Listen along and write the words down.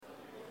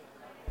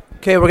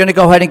Okay, we're going to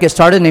go ahead and get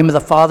started. In the name of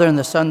the Father, and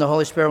the Son, and the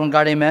Holy Spirit, one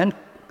God, amen.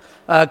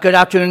 Good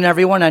afternoon,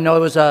 everyone. I know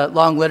it was a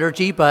long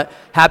liturgy, but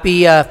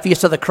happy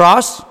Feast of the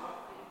Cross.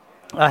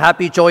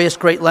 Happy, joyous,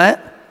 great Lent.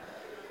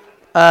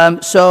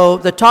 So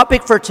the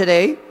topic for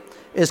today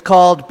is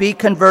called Be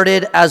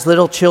Converted as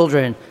Little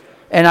Children.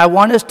 And I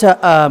want us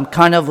to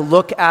kind of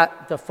look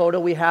at the photo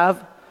we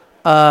have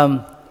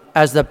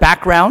as the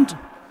background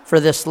for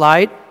this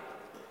slide.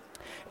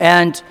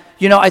 And,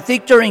 you know, I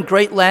think during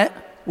Great Lent,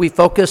 we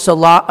focus a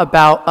lot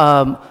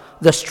about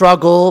the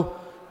struggle,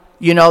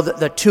 you know,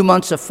 the 2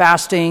 months of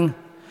fasting.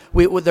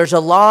 There's a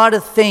lot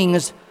of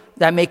things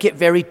that make it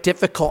very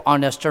difficult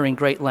on us during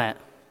Great Lent,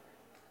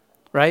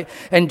 right?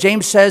 And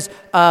James says,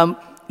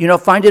 you know,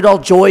 find it all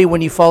joy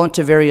when you fall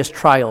into various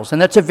trials.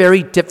 And that's a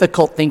very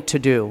difficult thing to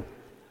do.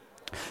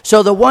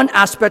 So the one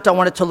aspect I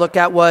wanted to look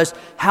at was,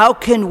 how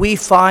can we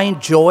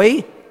find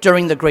joy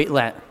during the Great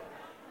Lent?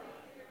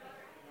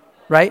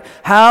 Right?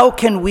 How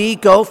can we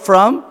go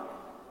from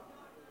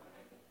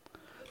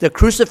the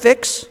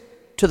crucifix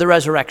to the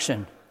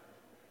resurrection?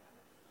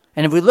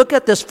 And if we look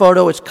at this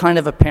photo, it's kind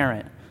of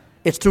apparent.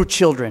 It's through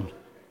children.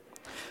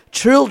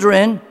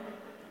 Children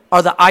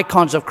are the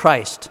icons of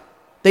Christ.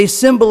 They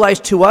symbolize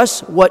to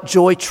us what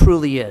joy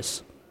truly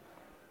is.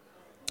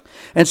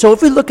 And so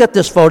if we look at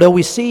this photo,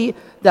 we see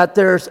that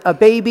there's a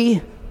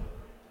baby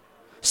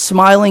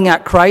smiling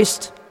at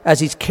Christ as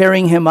he's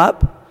carrying him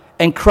up,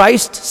 and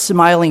Christ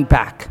smiling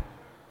back.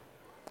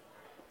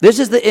 This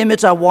is the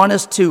image I want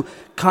us to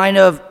kind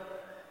of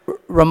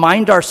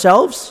remind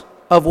ourselves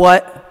of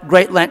what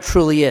Great Lent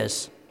truly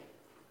is.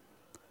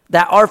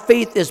 That our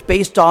faith is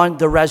based on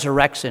the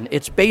resurrection.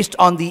 It's based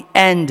on the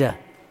end.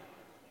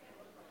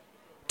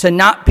 To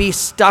not be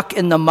stuck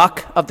in the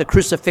muck of the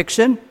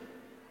crucifixion,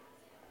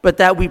 but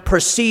that we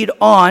proceed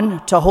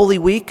on to Holy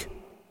Week,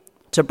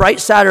 to Bright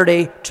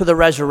Saturday, to the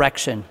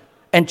resurrection.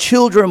 And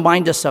children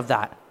remind us of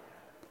that.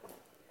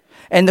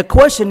 And the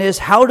question is,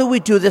 how do we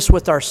do this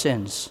with our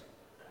sins?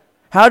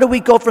 How do we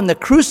go from the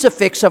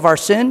crucifix of our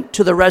sin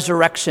to the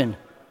resurrection?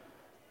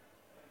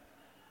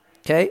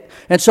 Okay?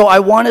 And so I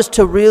want us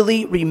to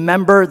really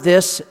remember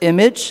this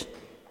image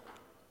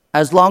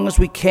as long as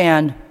we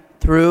can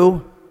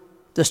through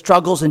the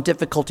struggles and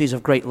difficulties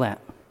of Great Lent.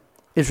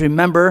 Is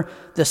remember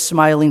the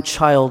smiling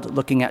child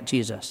looking at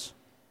Jesus.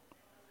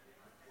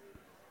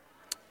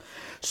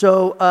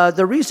 So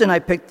the reason I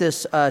picked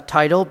this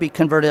title, Be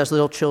Converted as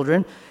Little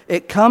Children,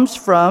 it comes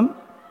from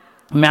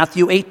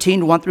Matthew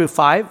 18, 1 through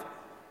 5.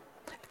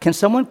 Can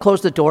someone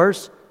close the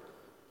doors?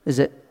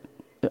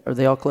 Are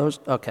they all closed?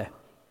 Okay.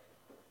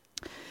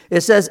 It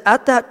says,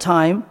 at that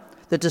time,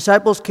 the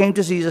disciples came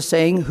to Jesus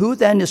saying, who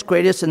then is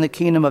greatest in the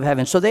kingdom of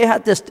heaven? So they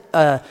had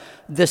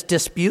this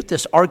dispute,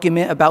 this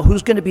argument about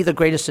who's going to be the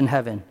greatest in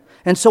heaven.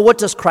 And so what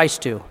does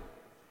Christ do?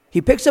 He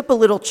picks up a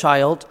little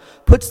child,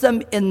 puts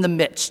them in the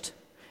midst.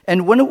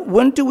 And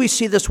when do we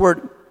see this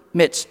word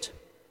midst?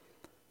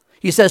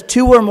 He says,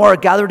 2 or more are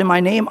gathered in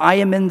my name, I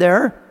am in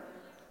their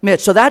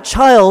midst. So that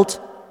child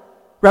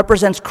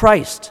represents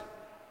Christ.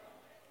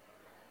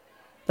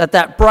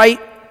 That bright,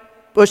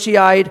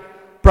 bushy-eyed,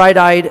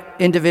 bright-eyed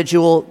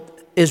individual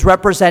is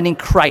representing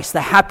Christ,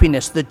 the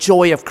happiness, the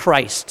joy of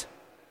Christ.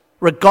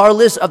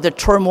 Regardless of the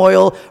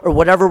turmoil or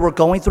whatever we're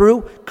going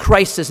through,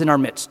 Christ is in our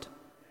midst.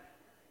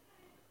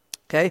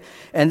 Okay?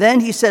 And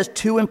then he says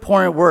 2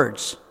 important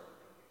words.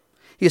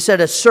 He said,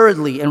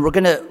 assuredly, and we're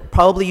going to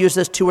probably use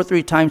this 2 or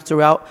 3 times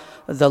throughout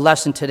the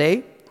lesson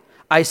today.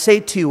 I say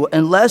to you,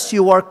 unless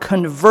you are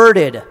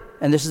converted,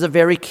 and this is a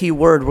very key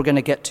word we're going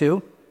to get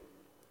to,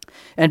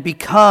 and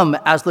become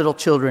as little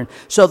children.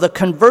 So the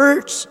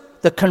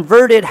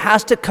converted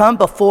has to come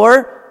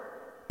before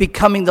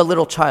becoming the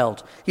little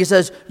child. He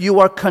says,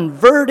 you are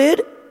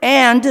converted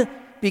and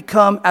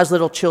become as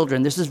little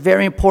children. This is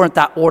very important,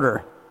 that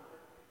order.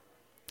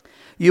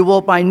 You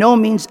will by no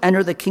means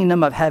enter the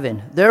kingdom of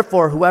heaven.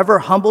 Therefore, whoever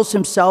humbles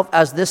himself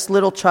as this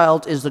little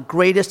child is the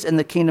greatest in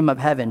the kingdom of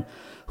heaven.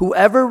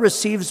 Whoever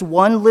receives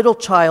one little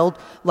child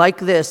like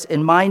this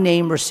in my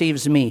name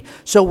receives me.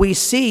 So we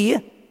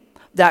see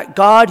that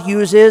God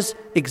uses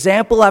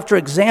example after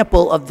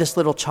example of this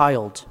little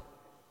child.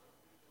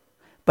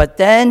 But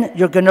then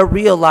you're going to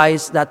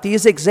realize that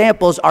these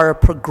examples are a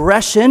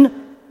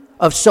progression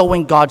of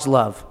showing God's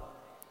love.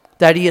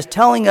 That he is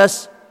telling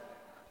us,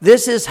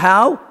 this is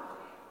how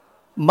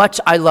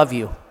much I love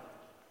you.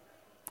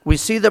 We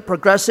see the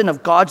progression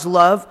of God's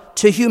love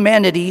to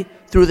humanity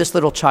through this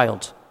little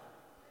child.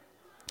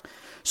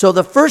 So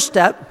the first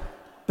step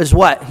is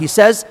what? He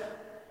says,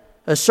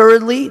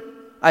 assuredly,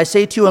 I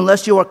say to you,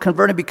 unless you are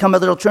converted and become a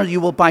little child,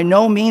 you will by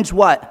no means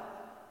what?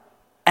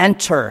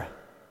 Enter.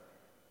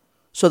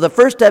 So the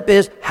first step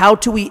is, how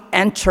do we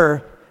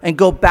enter and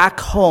go back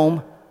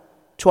home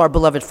to our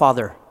beloved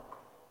Father?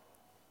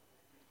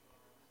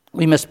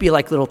 We must be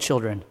like little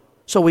children.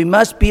 So we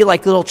must be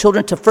like little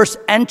children to first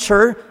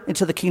enter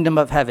into the kingdom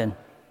of heaven.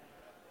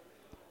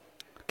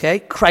 Okay?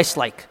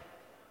 Christ-like.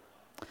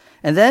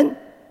 And then,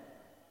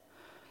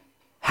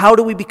 how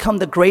do we become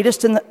the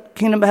greatest in the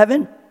kingdom of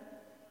heaven?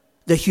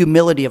 The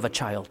humility of a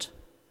child.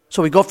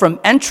 So we go from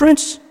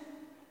entrance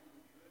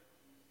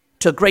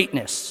to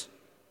greatness.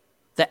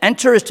 The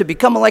enter is to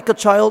become like a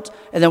child,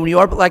 and then when you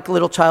are like a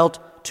little child,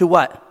 to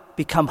what?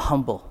 Become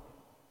humble.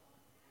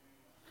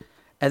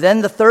 And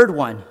then the third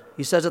one,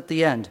 he says at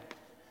the end,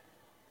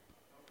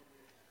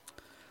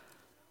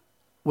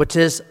 which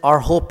is our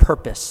whole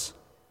purpose,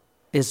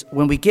 is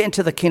when we get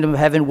into the kingdom of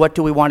heaven, what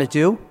do we want to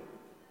do?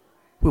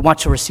 We want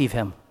to receive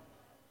him.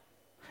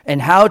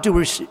 And how do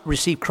we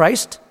receive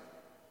Christ?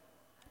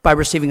 By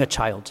receiving a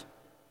child.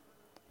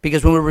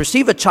 Because when we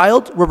receive a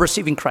child, we're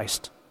receiving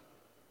Christ.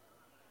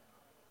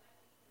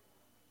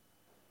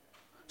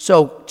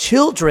 So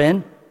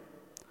children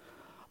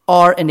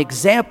are an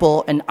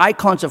example and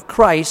icons of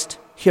Christ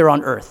here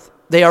on earth.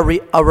 They are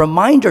a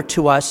reminder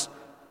to us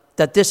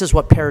that this is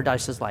what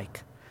paradise is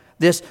like.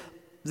 This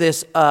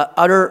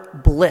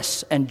utter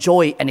bliss and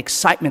joy and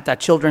excitement that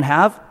children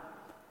have,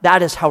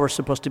 that is how we're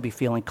supposed to be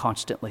feeling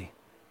constantly.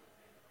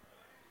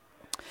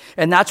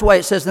 And that's why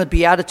it says in the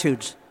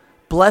Beatitudes,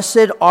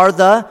 blessed are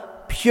the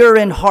pure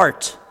in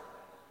heart,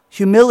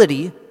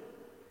 humility,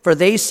 for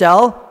they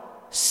shall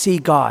see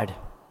God.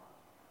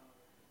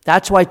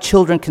 That's why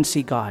children can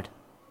see God.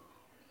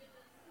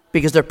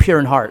 Because they're pure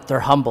in heart, they're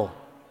humble.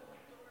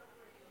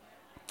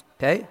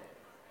 Okay?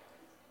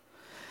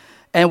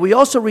 And we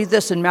also read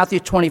this in Matthew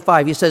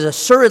 25. He says,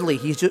 assuredly,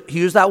 he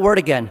used that word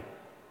again.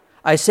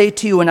 I say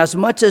to you, and as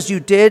much as you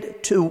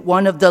did to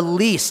one of the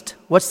least,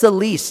 what's the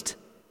least?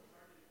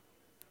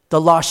 The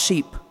lost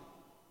sheep,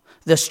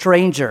 the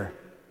stranger,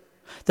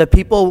 the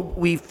people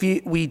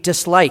we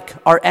dislike,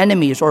 our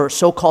enemies or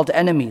so-called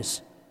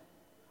enemies,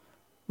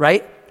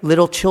 right?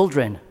 Little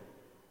children.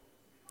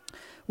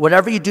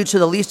 Whatever you do to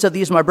the least of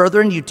these, my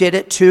brethren, you did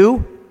it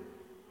to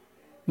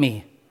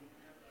me.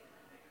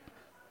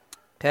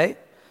 Okay?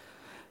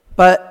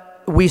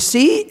 But we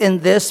see in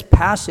this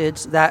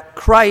passage that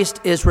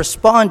Christ is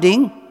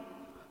responding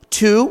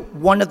to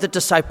one of the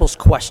disciples'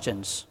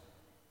 questions.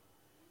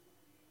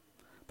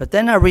 But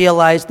then I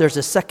realized there's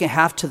a second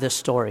half to this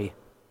story.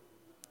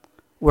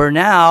 Where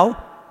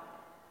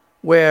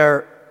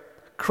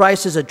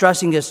Christ is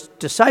addressing his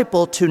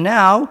disciple to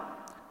now,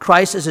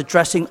 Christ is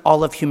addressing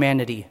all of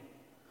humanity.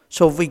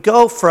 So if we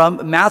go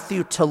from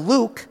Matthew to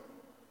Luke,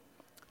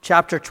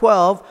 chapter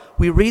 12,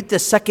 we read the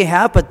second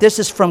half, but this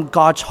is from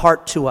God's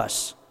heart to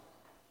us.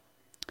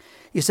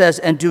 He says,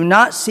 and do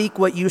not seek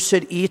what you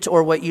should eat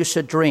or what you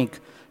should drink,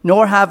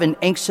 nor have an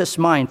anxious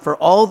mind. For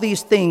all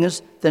these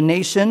things the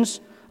nations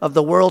of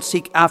the world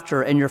seek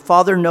after, and your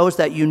Father knows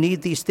that you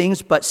need these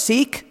things, but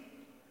seek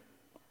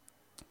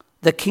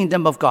the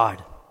kingdom of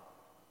God.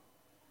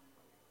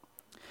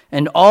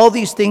 And all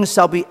these things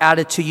shall be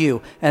added to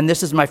you. And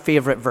this is my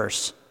favorite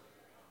verse.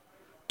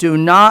 Do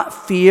not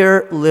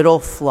fear, little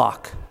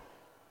flock.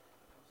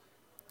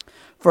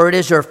 For it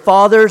is your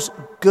Father's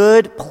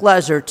good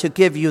pleasure to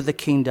give you the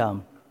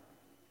kingdom.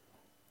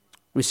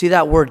 We see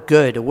that word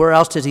good. Where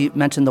else does he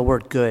mention the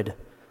word good?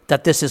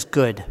 That this is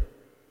good.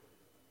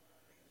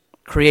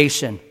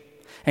 Creation.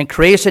 And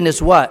creation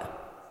is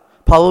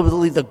what?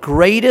 Probably the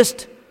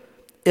greatest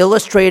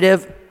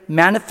illustrative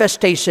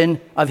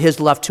manifestation of his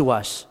love to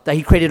us. That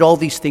he created all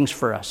these things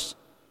for us.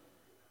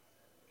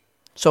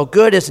 So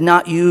good is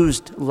not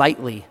used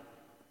lightly.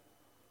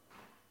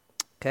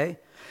 Okay?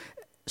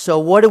 So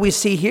what do we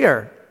see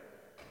here?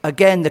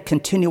 Again, the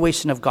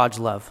continuation of God's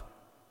love.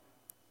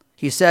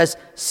 He says,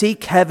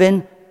 seek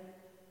heaven,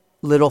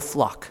 little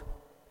flock.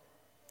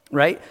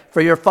 Right?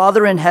 For your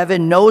Father in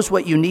heaven knows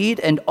what you need,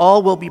 and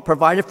all will be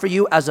provided for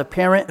you as a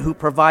parent who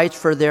provides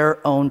for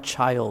their own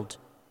child.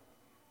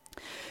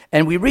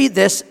 And we read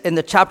this in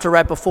the chapter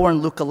right before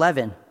in Luke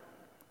 11,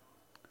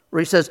 where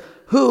he says,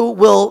 who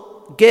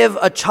will give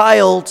a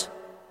child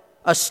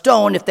a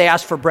stone if they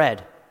ask for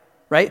bread?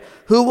 Right?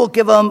 Who will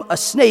give them a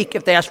snake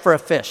if they ask for a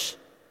fish?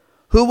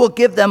 Who will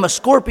give them a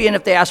scorpion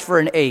if they ask for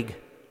an egg?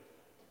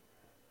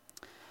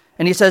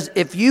 And he says,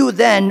 if you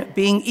then,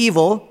 being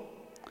evil,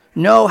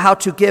 know how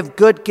to give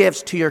good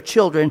gifts to your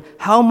children,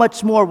 how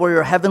much more will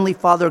your heavenly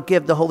Father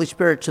give the Holy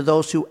Spirit to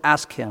those who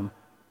ask him?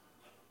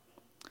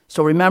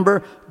 So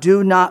remember,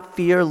 do not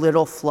fear,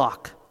 little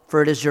flock,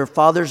 for it is your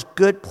Father's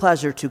good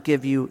pleasure to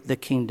give you the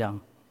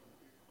kingdom.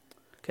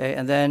 Okay,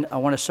 and then I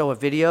want to show a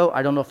video.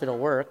 I don't know if it'll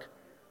work.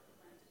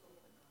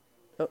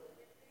 Oh.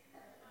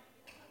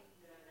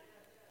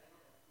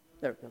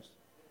 There it goes.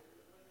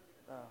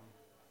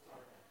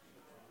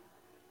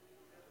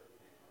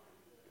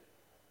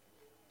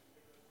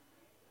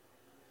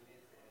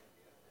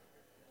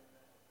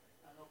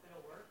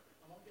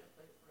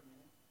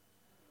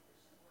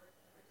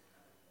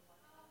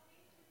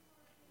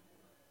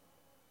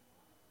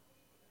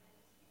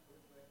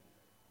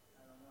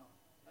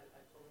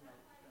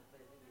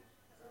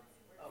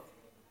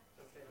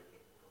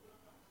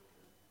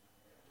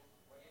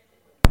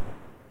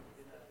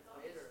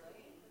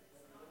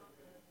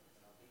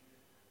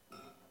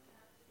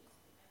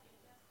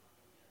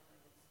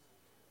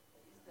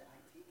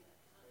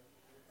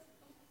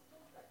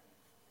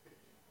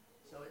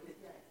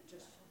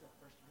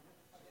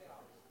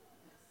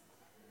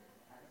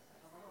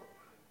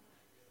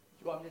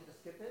 You want me to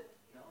skip it?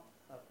 No?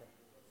 Okay.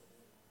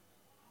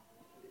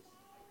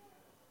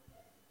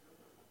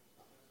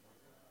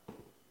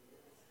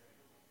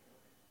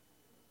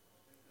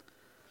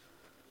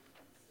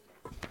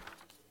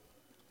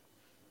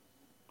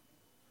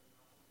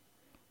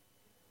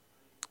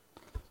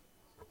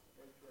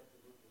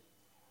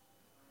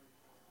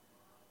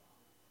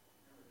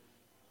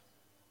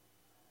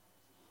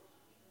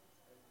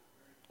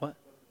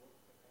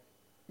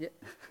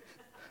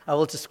 I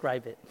will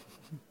describe it.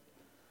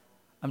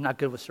 I'm not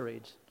good with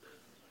charades.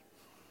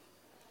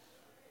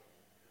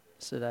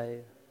 Should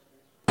I?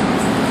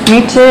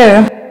 Me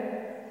too.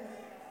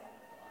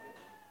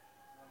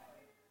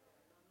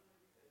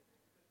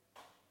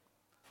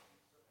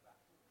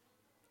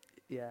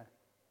 Yeah.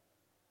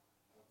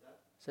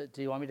 So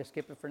do you want me to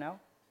skip it for now?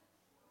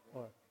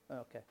 Or,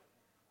 okay,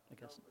 I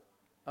guess.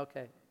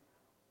 Okay.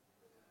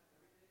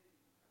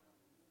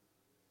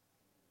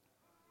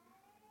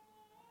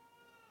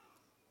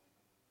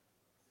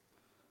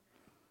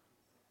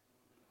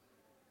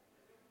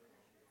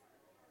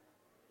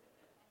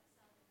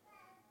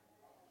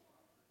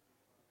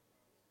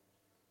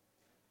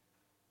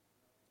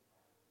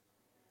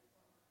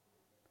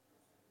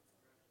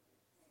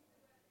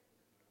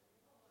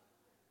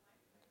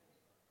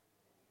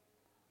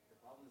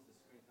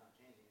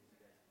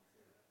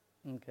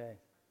 Okay.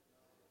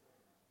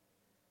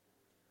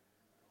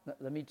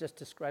 Let me just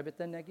describe it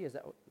then, Negi.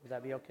 Would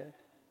that be okay?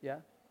 Yeah?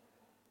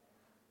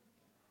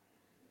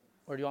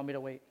 Or do you want me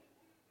to wait?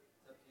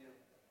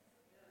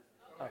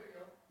 Oh,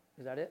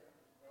 is that it?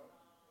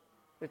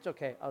 It's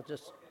okay. I'll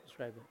just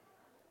describe it.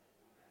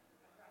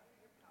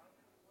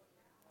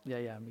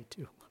 Yeah, me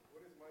too.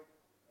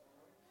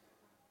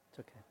 It's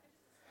okay.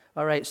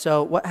 All right,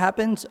 so what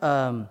happens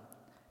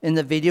in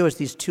the video is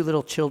these two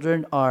little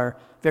children are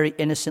very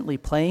innocently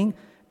playing,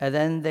 and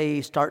then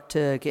they start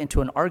to get into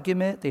an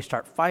argument, they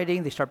start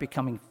fighting, they start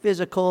becoming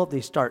physical,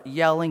 they start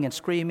yelling and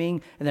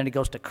screaming, and then it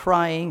goes to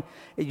crying.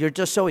 You're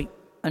just showing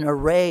an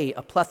array,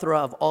 a plethora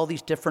of all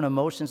these different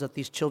emotions that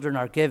these children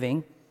are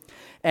giving.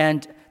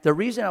 And the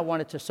reason I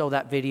wanted to show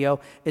that video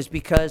is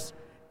because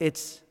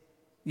it's,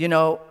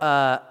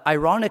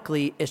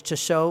 ironically, is to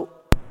show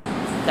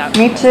that...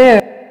 Me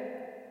too.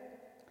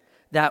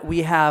 That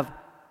we have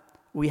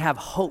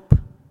hope,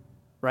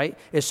 right?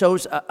 It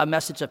shows a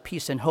message of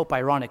peace and hope,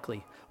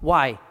 ironically.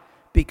 Why?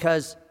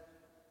 Because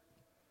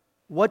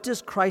what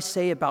does Christ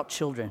say about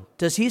children?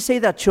 Does he say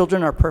that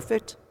children are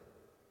perfect?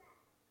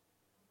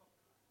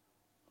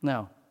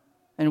 No.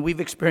 And we've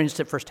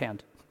experienced it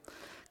firsthand.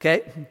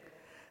 Okay?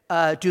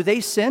 Do they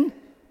sin?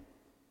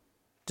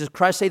 Does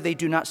Christ say they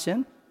do not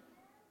sin?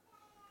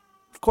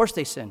 Of course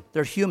they sin.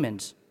 They're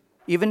humans.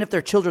 Even if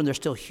they're children, they're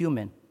still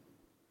human.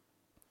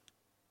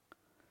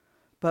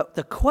 But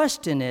the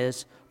question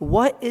is,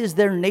 what is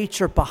their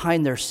nature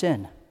behind their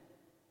sin?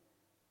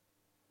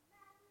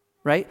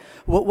 Right?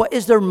 What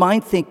is their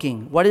mind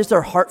thinking? What is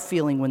their heart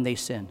feeling when they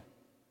sin?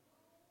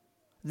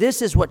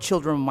 This is what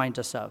children remind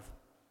us of.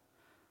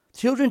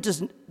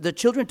 The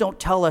children don't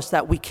tell us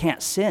that we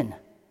can't sin.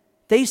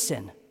 They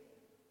sin.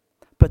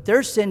 But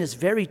their sin is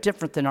very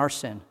different than our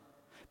sin.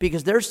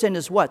 Because their sin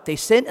is what? They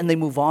sin and they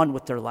move on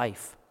with their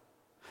life.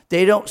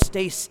 They don't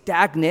stay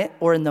stagnant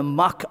or in the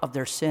muck of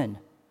their sin.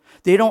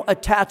 They don't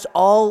attach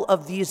all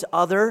of these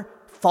other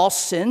false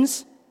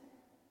sins,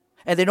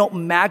 and they don't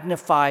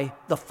magnify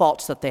the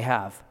faults that they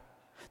have.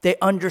 They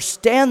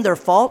understand their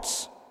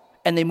faults,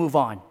 and they move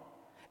on.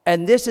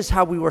 And this is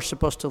how we were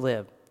supposed to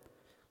live.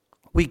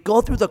 We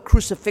go through the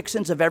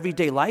crucifixions of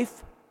everyday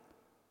life,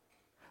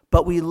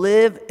 but we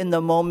live in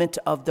the moment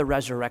of the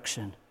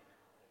resurrection.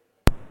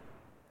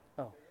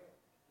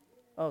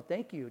 Oh,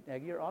 thank you,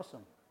 Negi. You're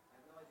awesome.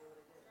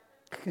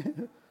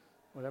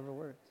 Whatever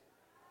works.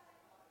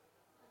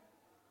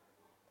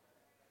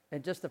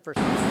 And just the first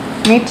one.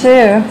 Me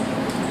too.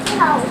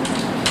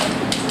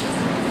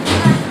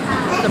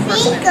 The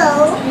first one.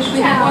 Wish we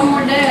had one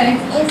more day.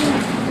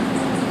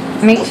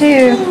 Me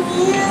too.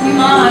 We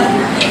might.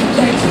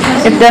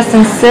 If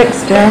Dustin's sick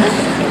still.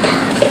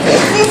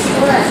 This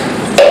one.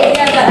 You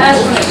got that ass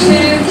one at 2.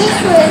 This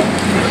one.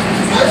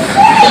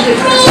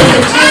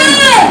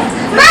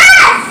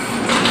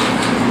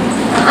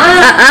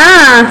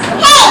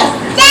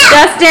 Hey,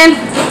 Dustin.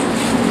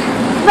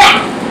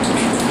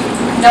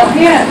 No,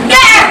 here.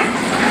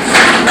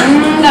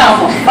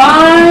 No,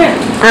 fine.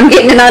 I'm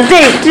getting it on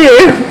tape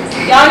too.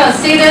 Y'all gonna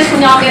see this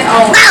when y'all get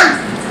old.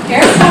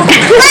 Careful.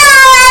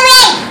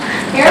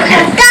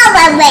 Careful.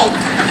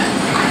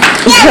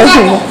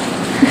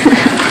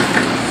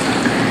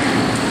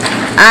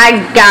 I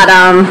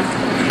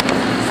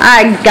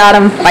got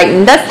him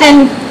fighting.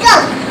 Dustin.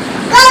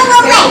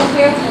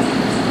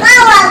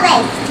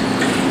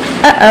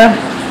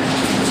 Uh-oh.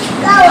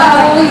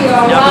 Oh, you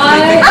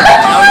alright?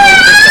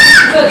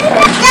 Good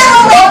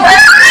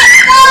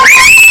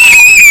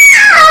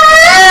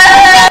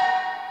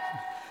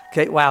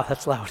Okay, wow,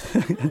 that's loud.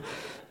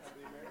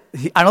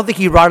 I don't think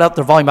he brought up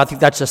their volume. I think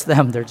that's just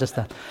them. They're just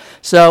that.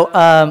 So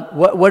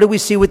what do we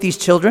see with these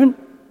children?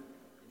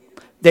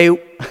 They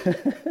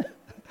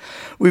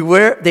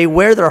wear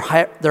their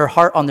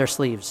heart on their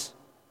sleeves.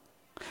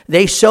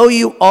 They show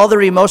you all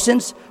their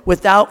emotions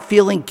without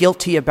feeling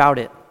guilty about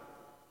it.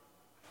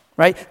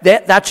 Right?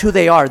 That's who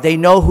they are. They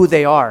know who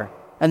they are,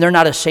 and they're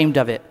not ashamed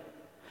of it.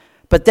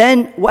 But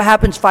then what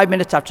happens 5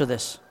 minutes after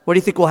this? What do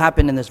you think will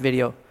happen in this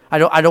video?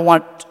 I don't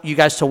want you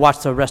guys to watch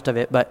the rest of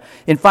it, but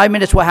in 5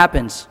 minutes, what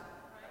happens?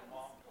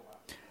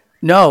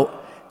 No.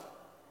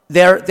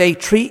 They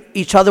treat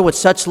each other with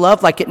such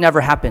love like it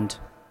never happened.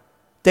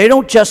 They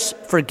don't just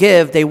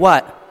forgive, they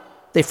what?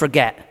 They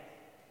forget.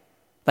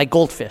 Like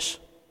goldfish.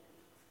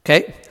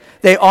 Okay?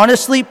 They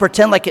honestly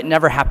pretend like it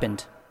never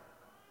happened.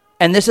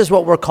 And this is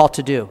what we're called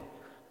to do.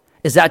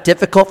 Is that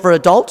difficult for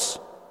adults?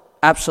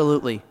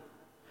 Absolutely.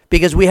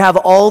 Because we have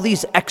all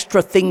these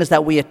extra things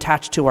that we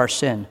attach to our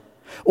sin,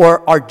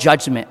 or our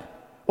judgment,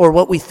 or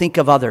what we think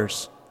of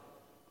others.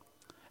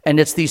 And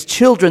it's these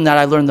children that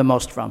I learn the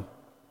most from.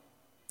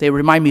 They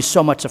remind me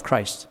so much of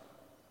Christ.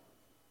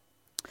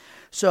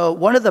 So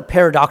one of the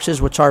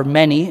paradoxes, which are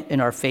many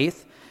in our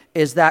faith,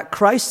 is that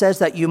Christ says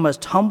that you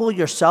must humble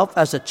yourself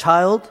as a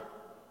child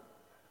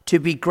to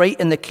be great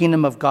in the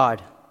kingdom of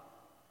God.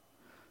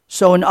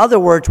 So in other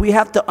words, we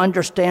have to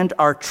understand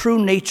our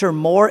true nature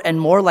more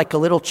and more like a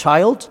little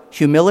child,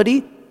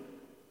 humility,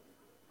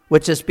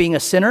 which is being a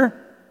sinner.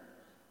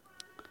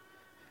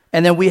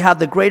 And then we have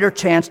the greater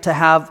chance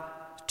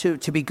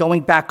to be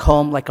going back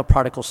home like a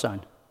prodigal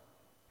son.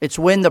 It's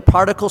when the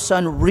prodigal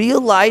son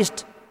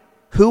realized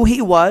who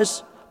he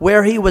was,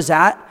 where he was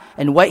at,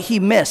 and what he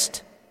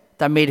missed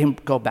that made him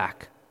go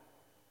back.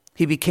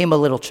 He became a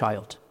little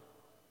child.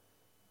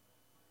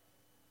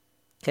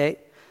 Okay?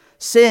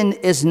 Sin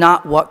is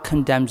not what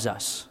condemns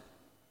us.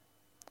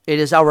 It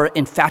is our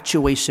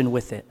infatuation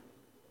with it.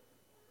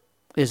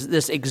 It is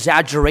this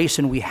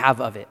exaggeration we have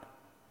of it.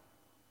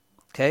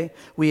 Okay?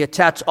 We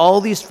attach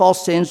all these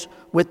false sins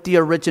with the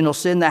original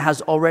sin that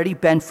has already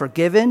been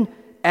forgiven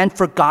and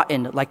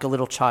forgotten like a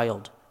little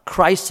child.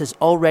 Christ has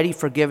already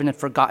forgiven and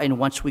forgotten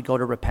once we go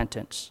to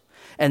repentance.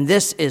 And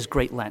this is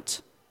Great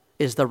Lent,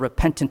 is the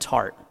repentant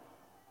heart.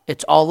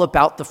 It's all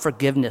about the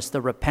forgiveness,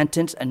 the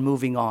repentance, and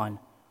moving on.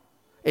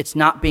 It's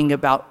not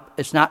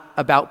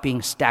about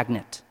being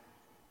stagnant.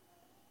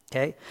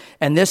 Okay?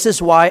 And this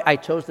is why I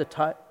chose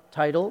the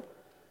title,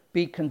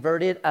 Be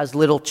Converted as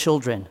Little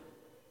Children.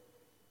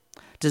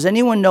 Does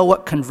anyone know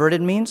what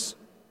converted means?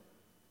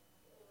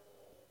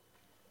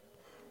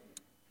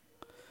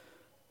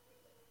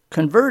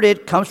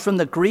 Converted comes from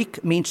the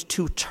Greek, means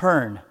to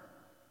turn.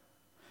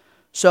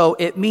 So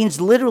it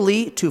means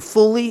literally to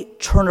fully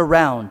turn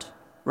around,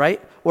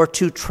 right? Or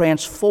to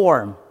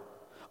transform,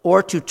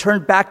 or to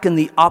turn back in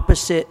the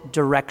opposite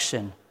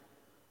direction.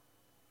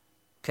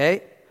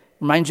 Okay?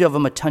 Reminds you of a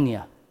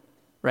metanoia,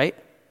 right?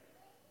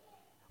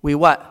 We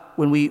what?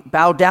 When we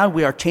bow down,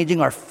 we are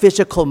changing our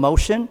physical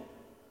motion,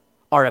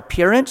 our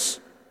appearance,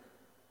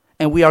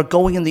 and we are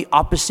going in the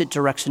opposite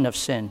direction of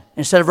sin.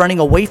 Instead of running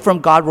away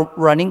from God, we're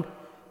running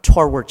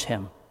towards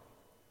him.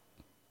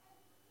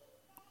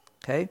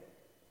 Okay?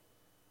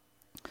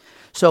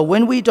 So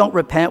when we don't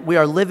repent, we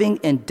are living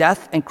in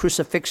death and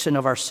crucifixion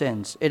of our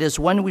sins. It is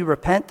when we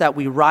repent that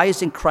we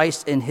rise in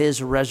Christ in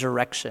his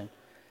resurrection.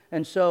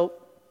 And so,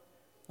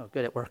 oh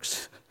good, it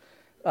works.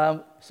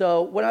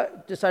 So what I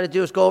decided to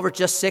do is go over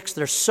just 6.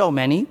 There's so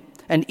many,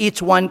 and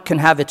each one can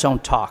have its own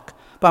talk.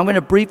 But I'm going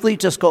to briefly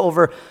just go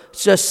over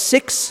just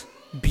 6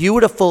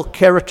 beautiful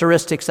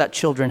characteristics that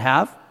children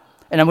have.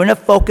 And I'm going to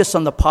focus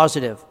on the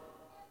positive.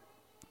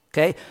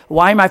 Okay?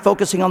 Why am I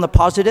focusing on the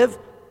positive?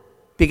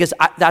 Because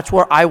that's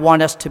where I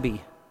want us to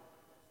be.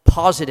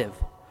 Positive.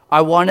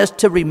 I want us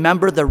to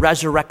remember the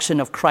resurrection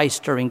of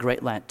Christ during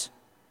Great Lent.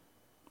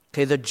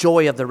 Okay, the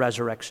joy of the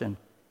resurrection.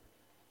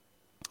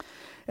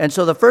 And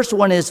so the first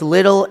one is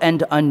little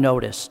and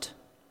unnoticed.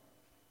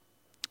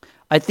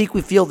 I think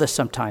we feel this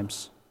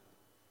sometimes,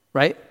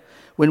 right?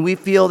 When we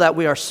feel that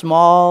we are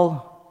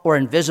small or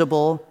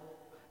invisible,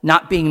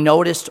 not being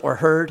noticed or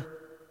heard,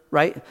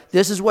 right?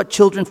 This is what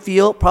children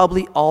feel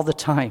probably all the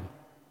time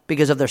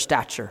because of their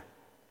stature,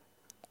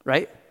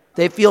 right?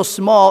 They feel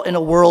small in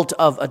a world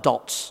of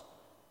adults,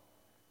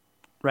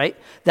 right?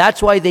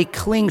 That's why they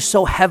cling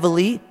so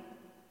heavily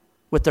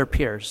with their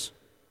peers.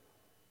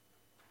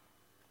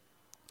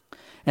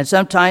 And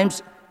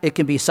sometimes it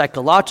can be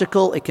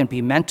psychological, it can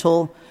be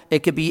mental,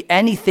 it could be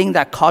anything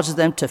that causes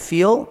them to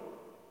feel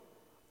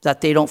that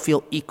they don't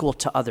feel equal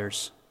to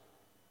others.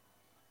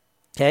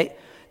 Okay?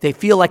 They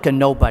feel like a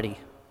nobody.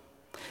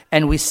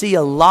 And we see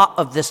a lot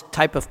of this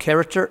type of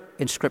character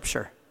in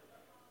Scripture.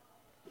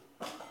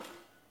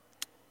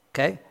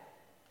 Okay?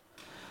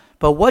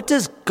 But what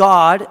does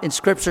God in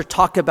Scripture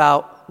talk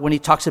about when he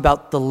talks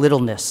about the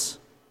littleness?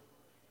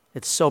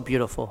 It's so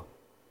beautiful.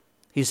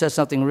 He says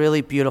something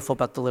really beautiful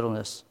about the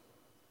littleness.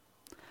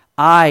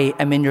 I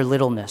am in your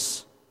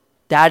littleness.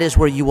 That is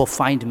where you will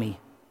find me,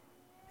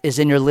 is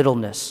in your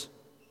littleness,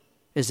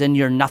 is in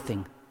your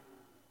nothing.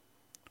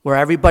 Where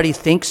everybody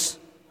thinks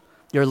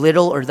you're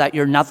little or that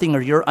you're nothing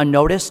or you're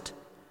unnoticed,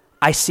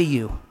 I see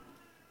you.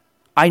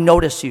 I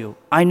notice you.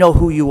 I know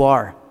who you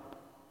are.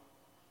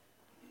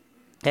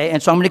 Okay,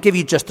 and so I'm going to give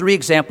you just 3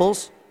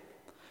 examples.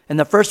 And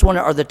the first one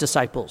are the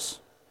disciples.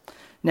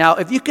 Now,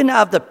 if you can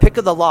have the pick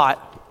of the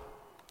lot,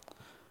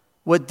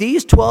 would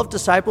these 12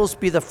 disciples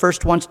be the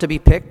first ones to be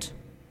picked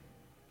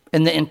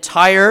in the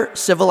entire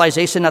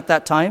civilization at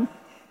that time?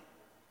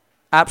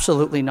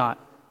 Absolutely not.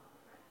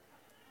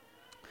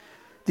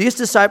 These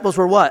disciples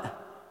were what?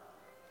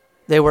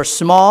 They were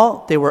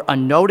small, they were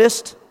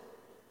unnoticed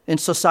in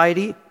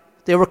society,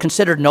 they were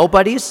considered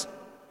nobodies.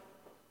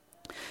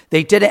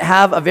 They didn't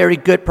have a very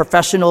good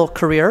professional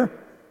career.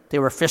 They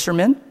were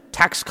fishermen,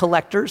 tax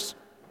collectors.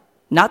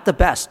 Not the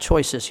best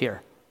choices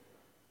here,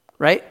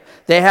 right?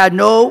 They had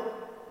no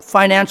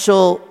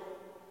financial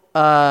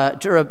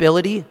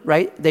durability,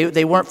 right?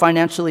 They weren't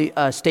financially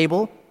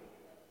stable.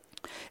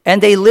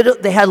 And they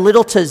had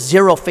little to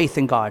zero faith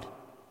in God.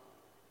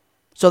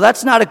 So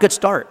that's not a good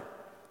start.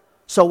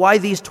 So why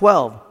these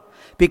 12?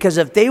 Because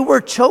if they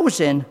were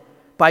chosen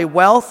by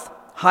wealth,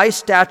 high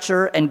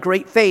stature, and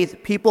great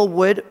faith, people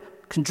would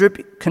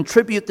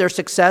contribute their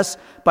success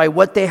by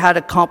what they had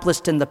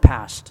accomplished in the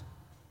past,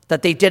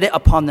 that they did it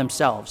upon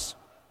themselves.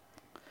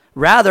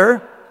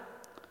 Rather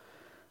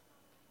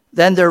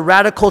than their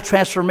radical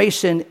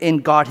transformation in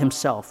God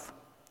himself,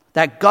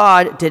 that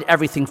God did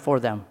everything for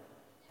them,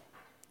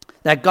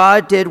 that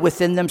God did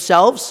within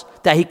themselves,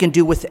 that he can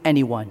do with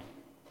anyone.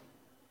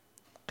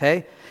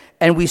 Okay?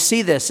 And we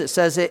see this. It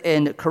says it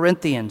in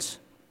Corinthians.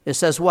 It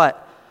says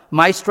what?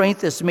 My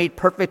strength is made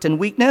perfect in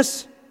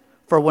weakness,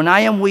 for when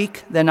I am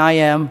weak, then I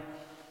am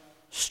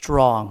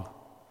strong.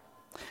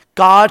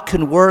 God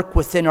can work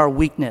within our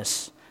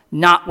weakness,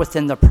 not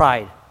within the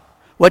pride.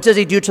 What does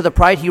he do to the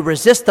pride? He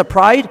resists the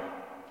pride,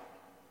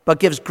 but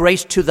gives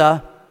grace to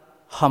the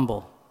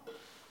humble.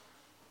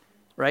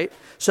 Right?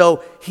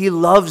 So he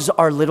loves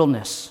our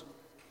littleness.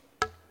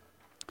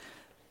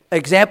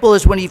 Example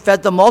is when he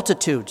fed the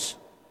multitudes.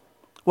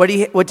 What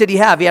did he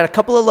have? He had a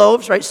couple of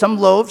loaves, right? Some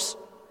loaves.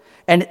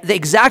 And the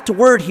exact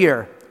word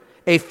here,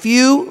 a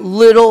few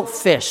little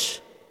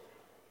fish.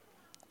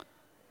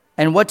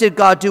 And what did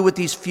God do with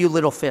these few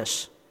little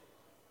fish?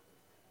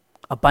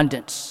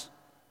 Abundance.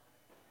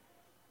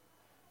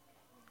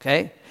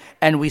 Okay?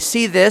 And we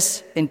see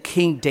this in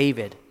King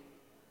David.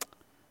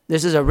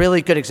 This is a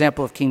really good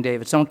example of King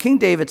David. So in King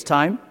David's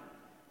time,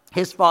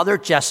 his father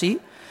Jesse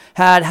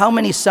had how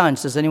many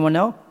sons? Does anyone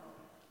know?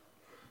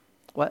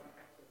 What?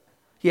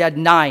 He had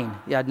 9.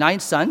 He had 9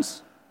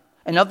 sons.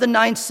 And of the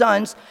 9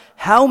 sons,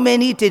 how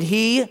many did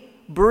he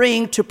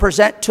bring to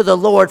present to the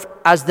Lord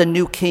as the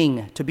new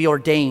king, to be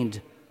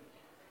ordained?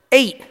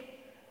 8.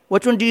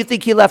 Which one do you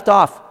think he left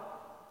off?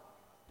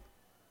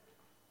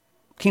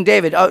 King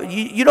David. Oh,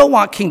 you don't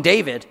want King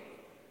David.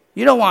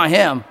 You don't want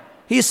him.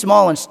 He's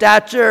small in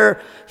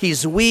stature.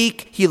 He's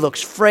weak. He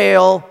looks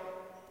frail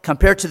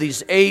compared to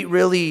these 8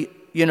 really,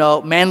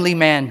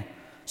 manly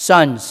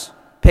sons.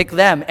 Pick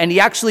them. And he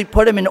actually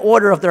put them in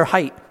order of their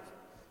height.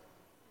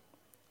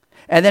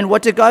 And then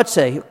what did God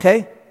say?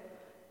 Okay.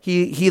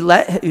 He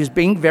was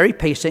being very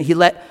patient. He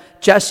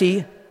let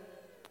Jesse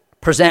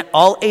present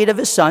all 8 of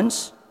his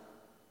sons.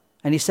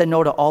 And he said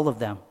no to all of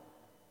them.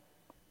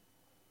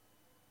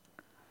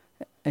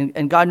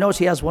 And God knows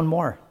he has one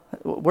more.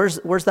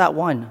 Where's that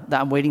one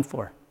that I'm waiting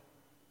for?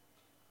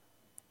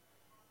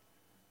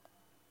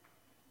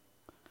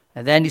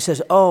 And then he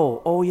says,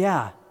 oh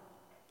yeah.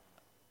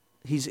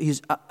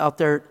 He's out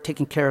there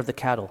taking care of the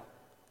cattle.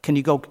 Can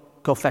you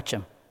go fetch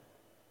him?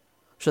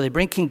 So they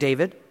bring King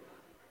David,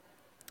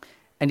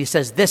 and he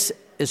says, this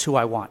is who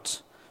I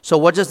want. So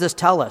what does this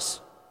tell us?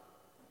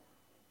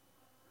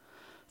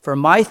 For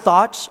my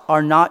thoughts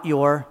are not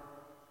your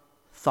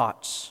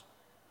thoughts,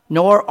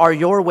 nor are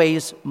your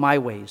ways my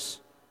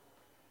ways.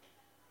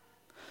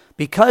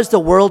 Because the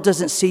world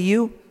doesn't see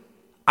you,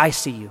 I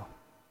see you.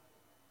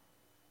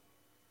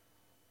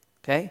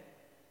 Okay?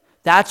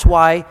 That's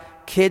why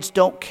kids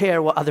don't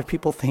care what other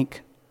people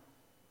think.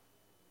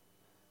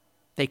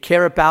 They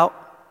care about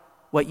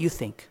what you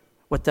think,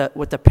 what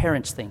the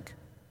parents think.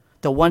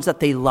 The ones that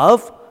they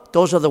love,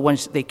 those are the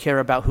ones they care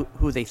about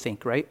who they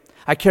think, right?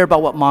 I care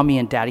about what mommy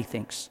and daddy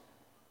thinks.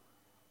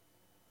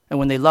 And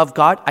when they love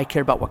God, I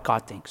care about what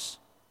God thinks.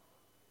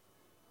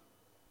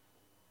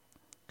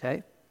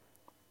 Okay?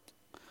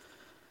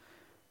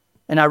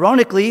 And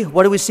ironically,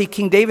 what do we see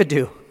King David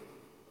do?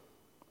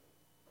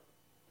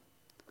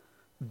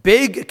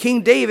 Big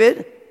King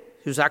David,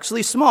 who's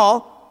actually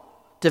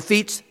small,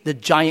 defeats the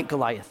giant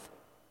Goliath.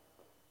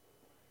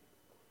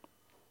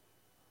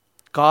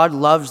 God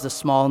loves the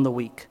small and the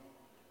weak.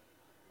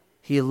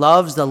 He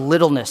loves the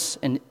littleness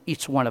in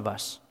each one of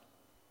us.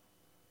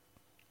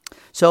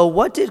 So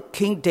what did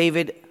King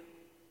David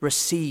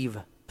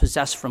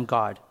possess from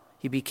God?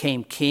 He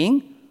became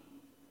king.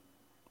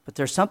 But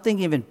there's something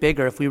even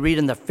bigger. If we read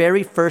in the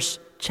very first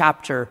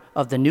chapter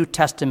of the New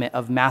Testament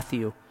of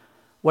Matthew,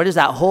 what is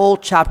that whole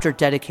chapter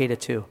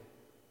dedicated to?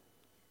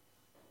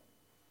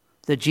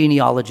 The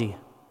genealogy.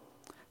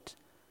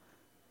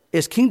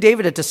 Is King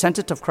David a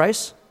descendant of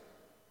Christ?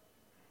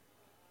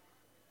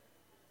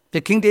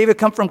 Did King David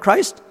come from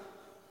Christ?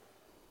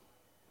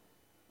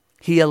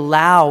 He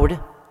allowed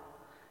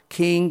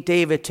King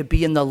David to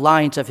be in the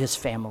lines of his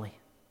family.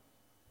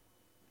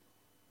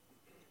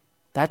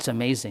 That's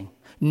amazing.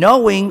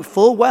 Knowing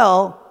full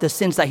well the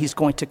sins that he's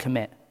going to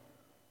commit.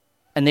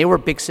 And they were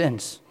big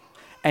sins.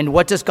 And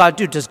what does God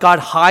do? Does God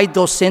hide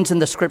those sins in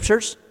the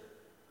scriptures?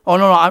 Oh,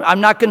 no,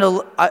 I'm not going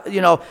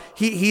to,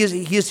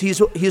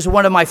 he's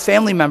one of my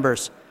family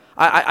members.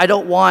 I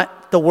don't want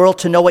the world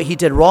to know what he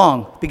did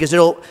wrong because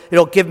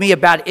it'll give me a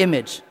bad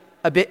image,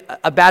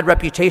 a bad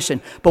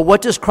reputation. But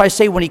what does Christ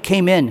say when he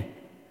came in?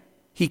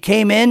 He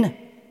came in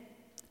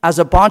as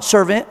a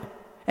bondservant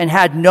and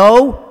had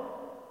no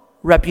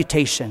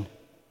reputation.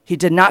 He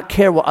did not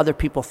care what other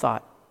people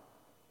thought.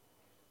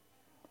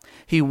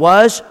 He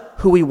was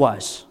who he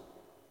was.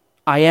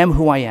 I am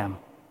who I am.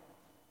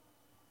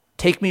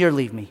 Take me or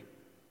leave me,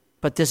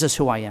 but this is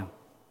who I am.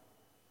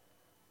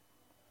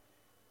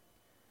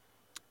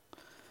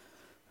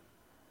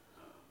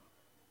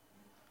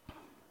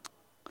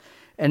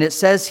 And it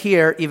says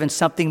here even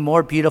something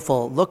more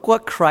beautiful. Look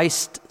what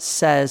Christ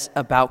says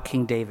about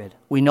King David.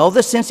 We know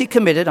the sins he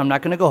committed. I'm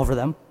not going to go over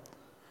them.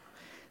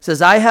 It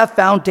says, I have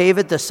found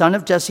David, the son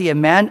of Jesse, a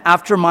man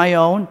after my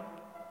own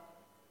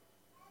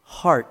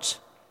heart.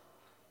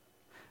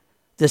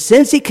 The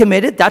sins he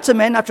committed, that's a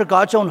man after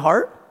God's own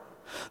heart.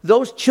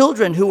 Those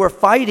children who were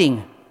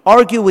fighting,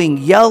 arguing,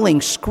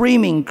 yelling,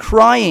 screaming,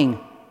 crying,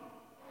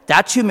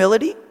 that's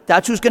humility?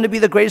 That's who's going to be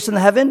the greatest in the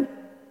heaven?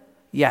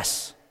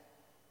 Yes,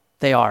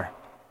 they are.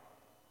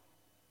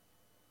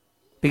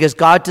 Because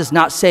God does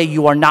not say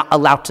you are not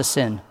allowed to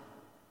sin.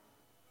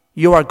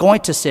 You are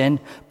going to sin,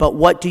 but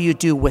what do you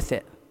do with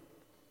it?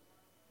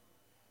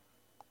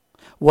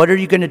 What are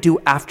you going to do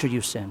after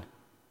you sin?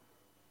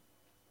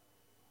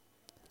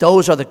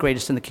 Those are the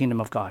greatest in the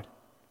kingdom of God.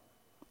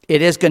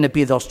 It is going to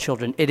be those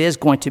children. It is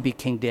going to be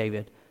King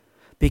David.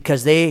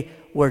 Because they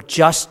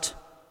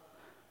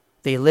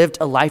lived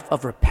a life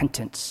of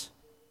repentance,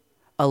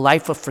 a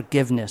life of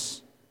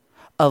forgiveness,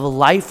 a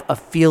life of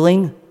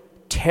feeling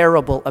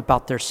terrible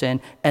about their sin,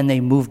 and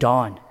they moved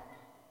on.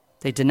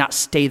 They did not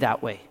stay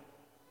that way.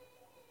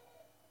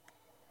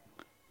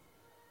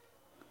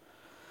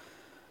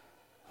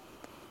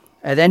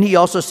 And then he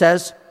also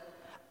says,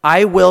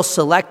 I will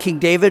select King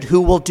David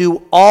who will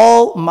do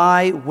all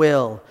my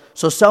will.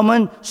 So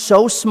someone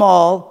so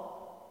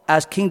small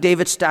as King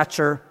David's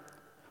stature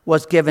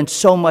was given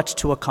so much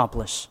to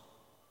accomplish.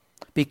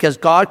 Because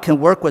God can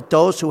work with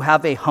those who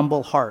have a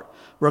humble heart,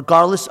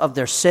 regardless of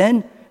their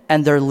sin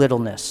and their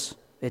littleness.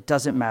 It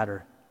doesn't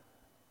matter.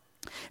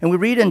 And we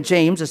read in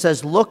James, it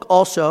says, look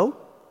also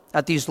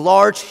at these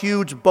large,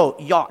 huge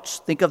yachts.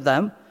 Think of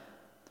them.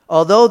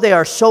 Although they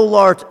are so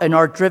large and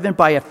are driven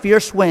by a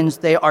fierce winds,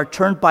 they are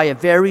turned by a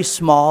very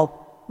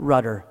small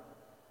rudder.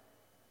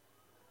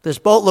 This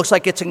boat looks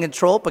like it's in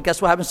control, but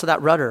guess what happens to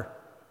that rudder?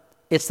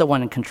 It's the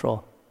one in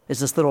control. It's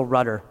this little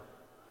rudder,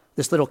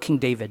 this little King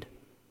David,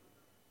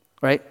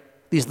 right?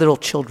 These little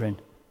children.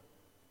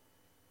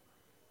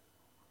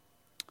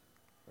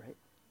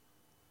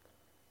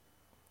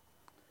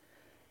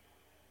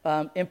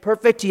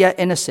 Imperfect yet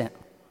innocent.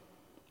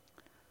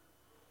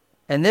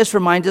 And this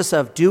reminds us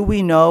of, do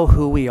we know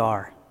who we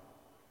are?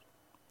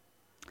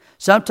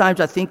 Sometimes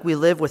I think we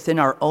live within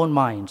our own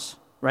minds,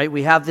 right?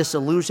 We have this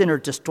illusion or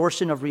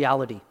distortion of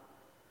reality.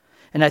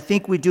 And I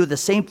think we do the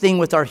same thing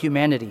with our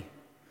humanity.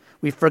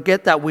 We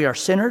forget that we are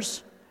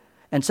sinners,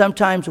 and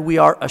sometimes we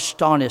are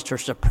astonished or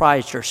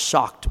surprised or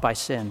shocked by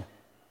sin.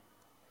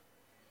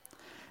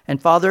 And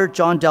Father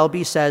John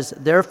Delby says,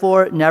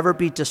 therefore, never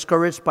be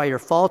discouraged by your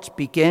faults.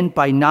 Begin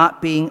by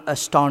not being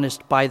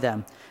astonished by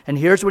them. And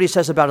here's what he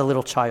says about a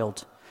little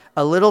child.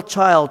 A little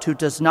child who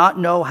does not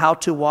know how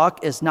to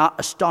walk is not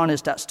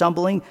astonished at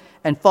stumbling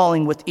and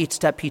falling with each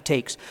step he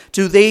takes.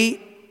 Does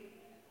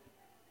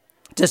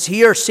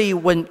he or she,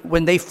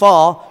 when they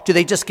fall, do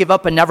they just give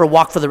up and never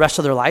walk for the rest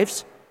of their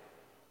lives?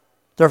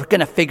 They're going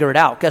to figure it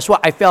out. Guess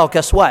what? I fell.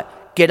 Guess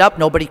what? Get up.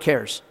 Nobody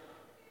cares.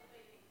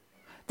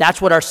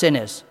 That's what our sin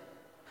is.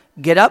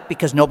 Get up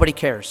because nobody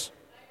cares.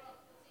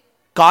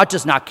 God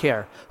does not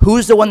care.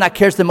 Who's the one that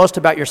cares the most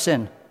about your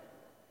sin?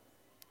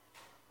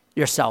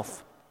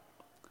 Yourself.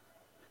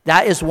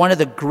 That is one of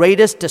the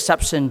greatest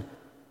deception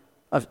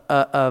of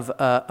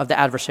the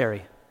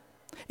adversary,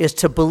 is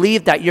to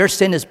believe that your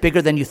sin is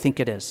bigger than you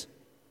think it is.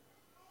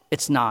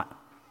 It's not.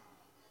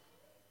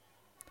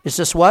 It's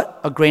just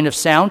what? A grain of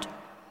sand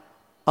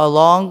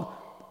along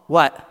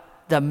what?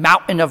 The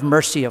mountain of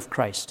mercy of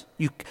Christ.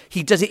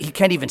 He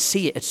can't even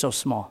see it. It's so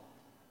small.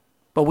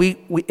 But we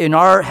in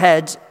our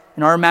heads,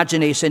 in our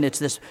imagination, it's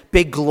this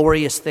big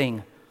glorious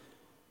thing.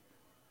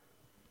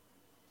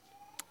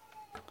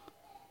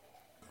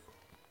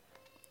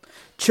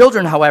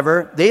 Children,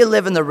 however, they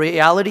live in the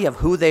reality of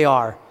who they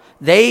are.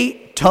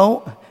 They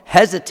don't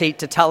hesitate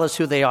to tell us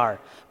who they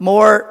are.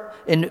 More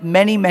in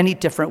many, many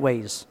different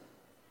ways.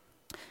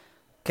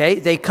 Okay?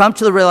 They come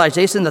to the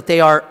realization that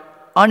they are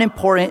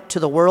unimportant to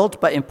the world,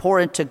 but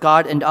important to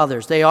God and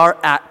others. They are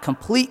at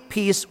complete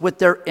peace with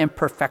their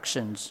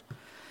imperfections.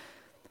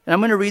 And I'm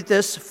going to read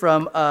this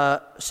from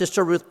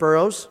Sister Ruth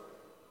Burroughs.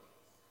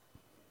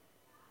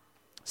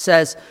 It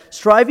says,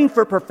 striving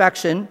for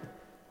perfection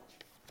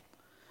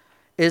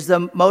is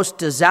the most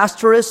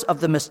disastrous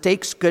of the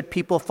mistakes good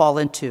people fall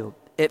into.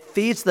 It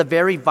feeds the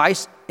very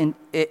vice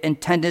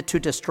intended to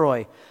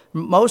destroy.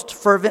 Most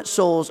fervent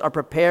souls are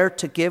prepared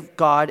to give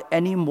God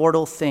any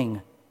mortal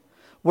thing,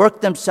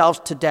 work themselves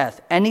to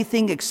death,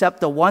 anything except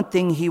the one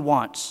thing he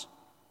wants,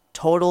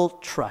 total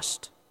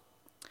trust.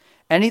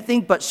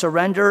 Anything but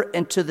surrender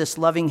into this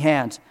loving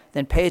hands.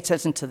 Then pay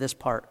attention to this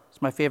part.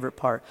 It's my favorite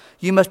part.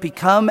 You must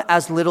become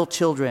as little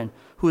children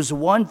whose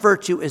one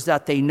virtue is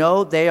that they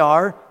know they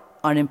are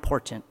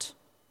unimportant.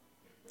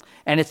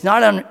 And it's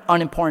not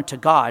unimportant to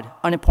God,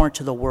 unimportant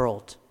to the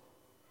world.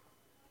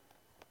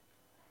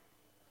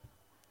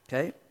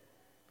 Okay?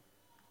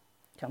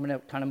 I'm going to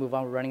kind of move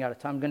on. We're running out of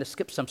time. I'm going to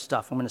skip some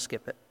stuff. I'm going to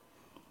skip it.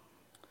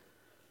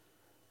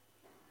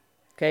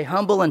 Okay,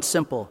 humble and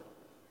simple.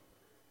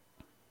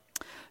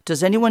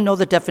 Does anyone know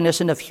the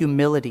definition of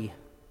humility?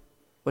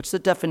 What's the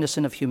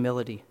definition of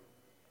humility?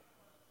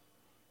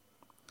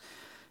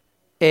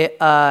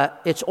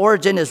 Its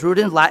origin is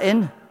rooted in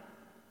Latin,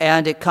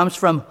 and it comes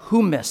from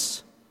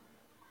humus,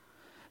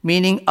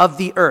 meaning of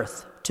the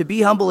earth. To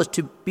be humble is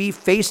to be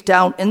face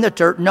down in the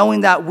dirt,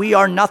 knowing that we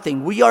are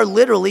nothing. We are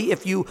literally,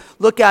 if you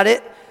look at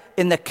it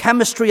in the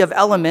chemistry of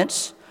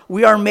elements,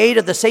 we are made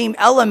of the same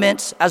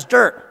elements as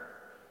dirt.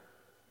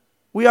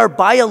 We are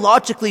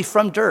biologically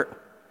from dirt.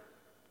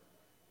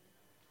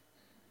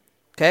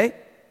 Okay?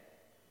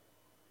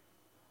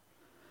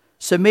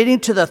 Submitting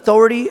to the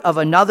authority of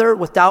another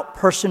without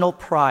personal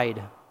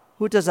pride.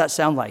 Who does that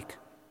sound like?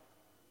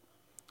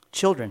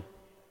 Children.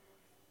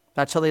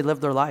 That's how they live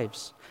their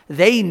lives.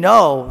 They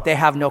know they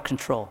have no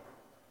control.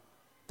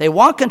 They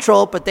want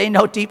control, but they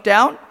know deep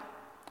down,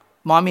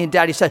 mommy and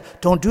daddy said,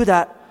 don't do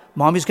that.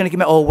 Mommy's going to get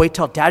mad. Oh, wait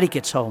till daddy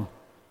gets home.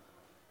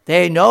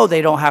 They know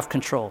they don't have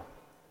control.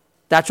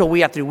 That's what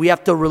we have to do. We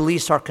have to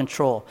release our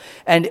control.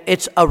 And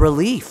it's a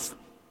relief.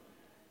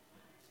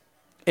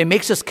 It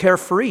makes us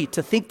carefree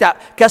to think that,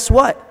 guess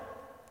what?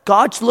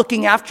 God's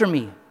looking after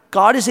me.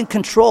 God is in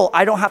control.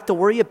 I don't have to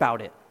worry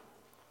about it.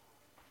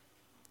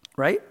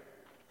 Right?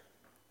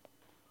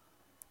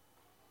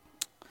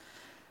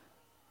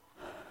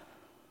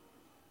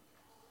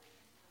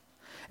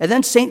 And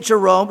then St.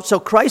 Jerome, so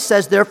Christ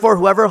says, therefore,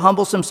 whoever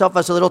humbles himself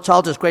as a little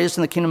child is greatest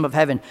in the kingdom of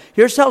heaven.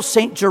 Here's how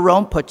St.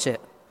 Jerome puts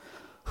it.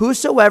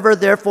 Whosoever,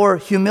 therefore,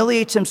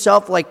 humiliates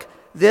himself like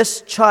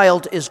this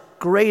child is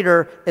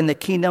greater in the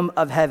kingdom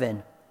of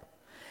heaven.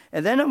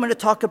 And then I'm going to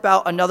talk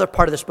about another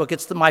part of this book.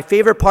 It's my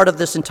favorite part of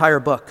this entire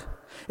book.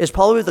 It's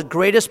probably the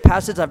greatest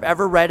passage I've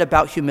ever read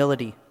about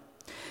humility.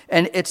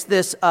 And it's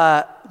this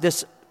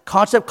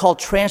concept called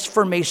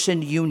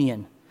transformation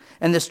union.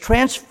 And this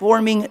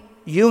transforming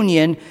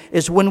union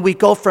is when we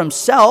go from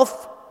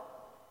self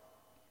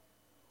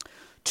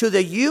to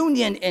the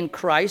union in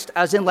Christ,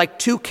 as in like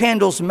two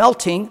candles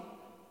melting,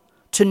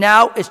 to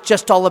now it's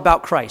just all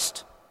about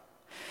Christ.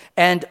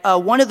 And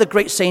one of the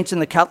great saints in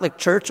the Catholic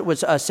Church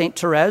was St.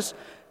 Therese.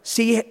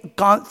 She had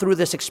gone through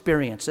this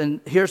experience,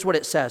 and here's what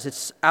it says.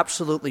 It's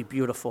absolutely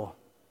beautiful.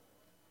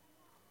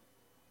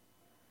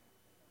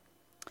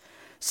 It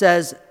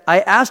says, I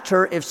asked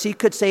her if she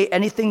could say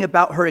anything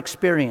about her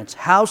experience,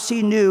 how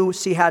she knew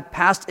she had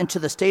passed into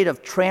the state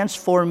of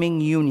transforming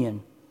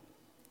union.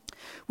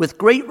 With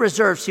great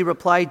reserve, she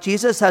replied,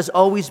 Jesus has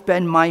always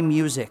been my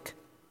music.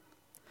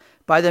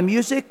 By the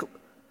music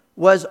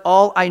was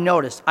all I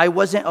noticed. I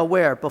wasn't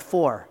aware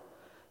before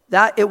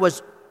that it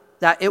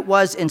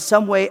was in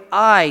some way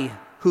I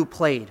who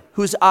played.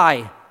 Who's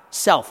I?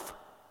 Self.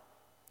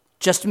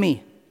 Just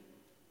me.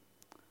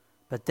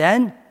 But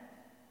then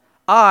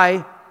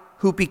I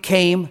who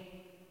became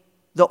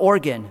the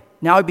organ.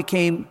 Now I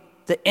became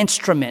the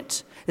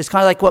instrument. It's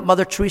kind of like what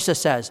Mother Teresa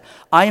says.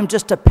 I am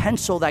just a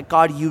pencil that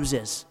God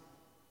uses.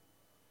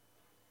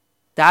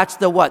 That's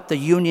the what? The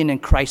union in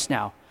Christ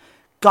now.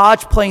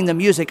 God's playing the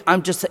music.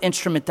 I'm just the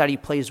instrument that he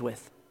plays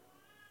with.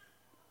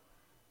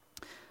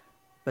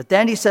 But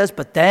then he says,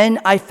 but then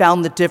I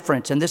found the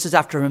difference. And this is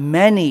after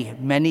many,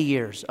 many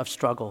years of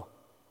struggle.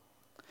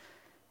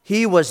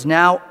 He was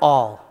now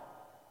all.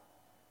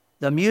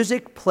 The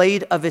music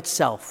played of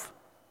itself.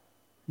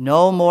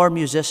 No more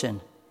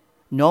musician.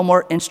 No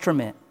more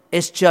instrument.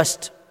 It's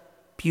just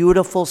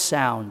beautiful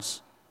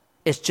sounds.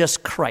 It's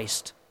just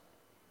Christ.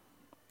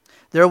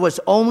 There was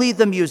only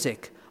the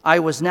music. I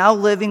was now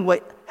living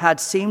what had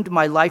seemed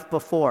my life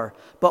before,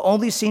 but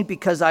only seemed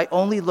because I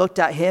only looked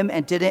at him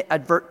and didn't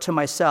advert to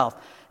myself.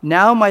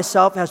 Now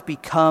myself has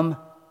become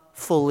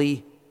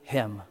fully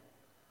him.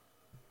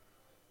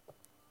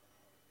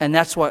 And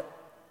that's what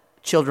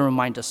children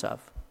remind us of.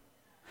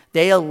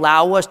 They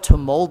allow us to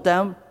mold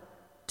them,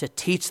 to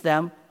teach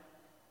them,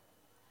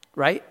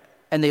 right?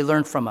 And they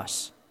learn from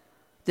us.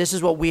 This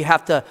is what we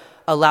have to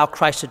allow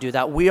Christ to do,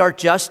 that we are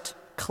just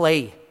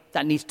clay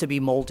that needs to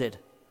be molded.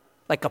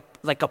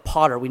 Like a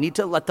potter. We need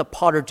to let the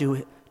potter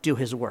do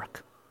his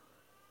work.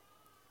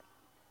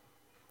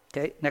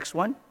 Okay, next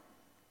one.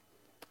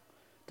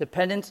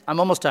 Dependence. I'm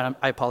almost done.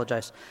 I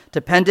apologize.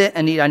 Dependent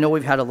and need. I know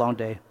we've had a long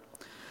day.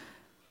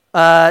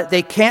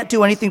 They can't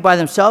do anything by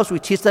themselves. We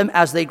teach them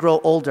as they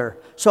grow older.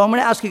 So I'm going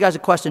to ask you guys a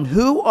question.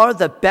 Who are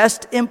the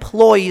best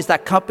employees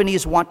that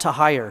companies want to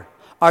hire?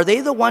 Are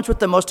they the ones with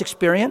the most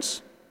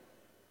experience?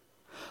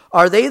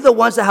 Are they the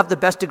ones that have the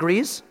best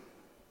degrees?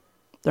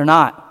 They're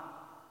not.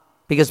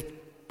 Because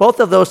both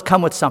of those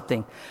come with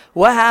something.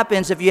 What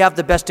happens if you have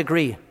the best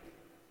degree?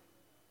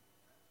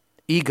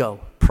 Ego,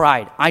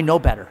 pride. I know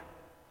better.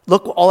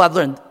 Look, all I've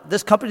learned.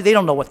 This company, they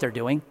don't know what they're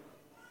doing.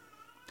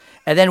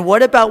 And then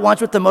what about ones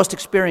with the most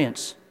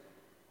experience?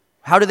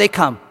 How do they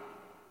come?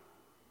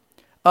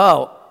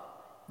 Oh,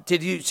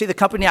 did you see the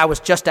company I was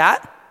just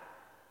at?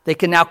 They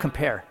can now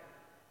compare.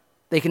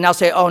 They can now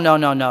say, oh,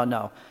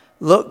 no.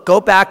 Look, go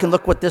back and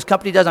look what this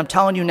company does. I'm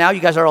telling you now, you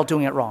guys are all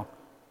doing it wrong.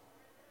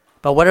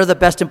 But what are the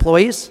best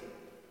employees?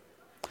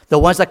 The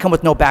ones that come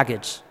with no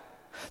baggage.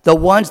 The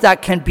ones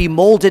that can be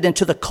molded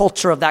into the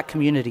culture of that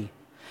community.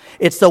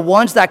 It's the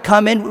ones that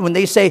come in when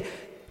they say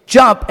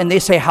jump and they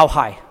say how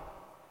high.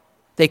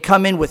 They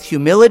come in with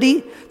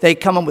humility. They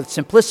come in with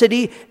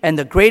simplicity. And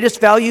the greatest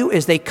value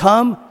is they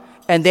come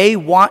and they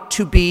want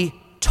to be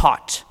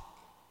taught.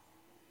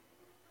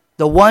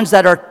 The ones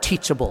that are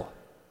teachable.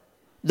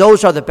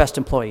 Those are the best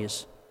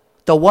employees.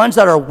 The ones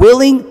that are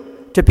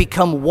willing to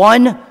become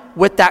one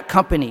with that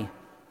company.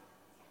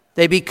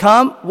 They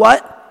become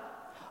what?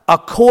 A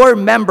core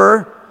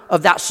member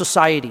of that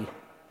society.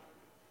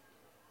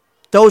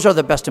 Those are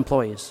the best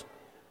employees.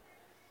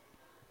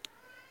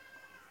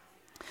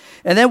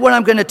 And then what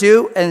I'm going to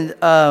do, and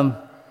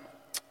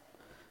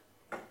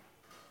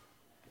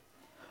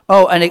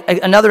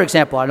another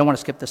example. I don't want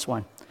to skip this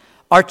one.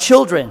 Our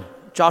children,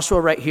 Joshua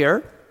right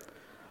here,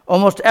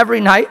 almost every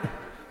night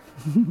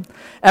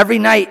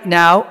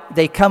now,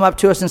 they come up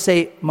to us and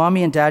say,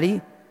 Mommy and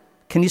Daddy,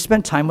 can you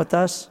spend time with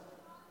us?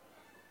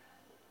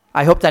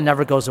 I hope that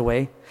never goes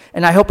away.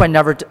 And I hope I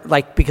never,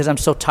 because I'm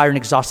so tired and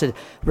exhausted,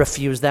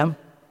 refuse them.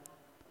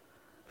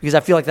 Because I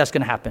feel like that's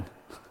going to happen.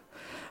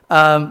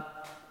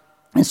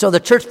 And so the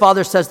church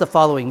father says the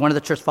following, one of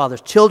the church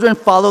fathers, children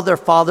follow their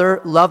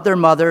father, love their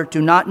mother,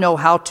 do not know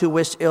how to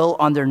wish ill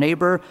on their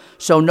neighbor,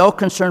 show no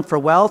concern for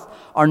wealth,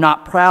 are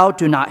not proud,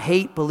 do not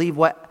hate, believe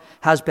what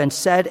has been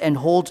said, and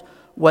hold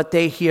what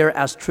they hear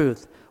as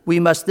truth. We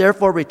must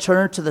therefore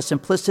return to the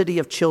simplicity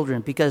of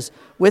children, because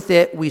with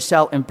it we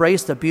shall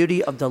embrace the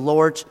beauty of the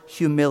Lord's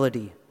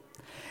humility.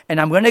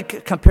 And I'm going to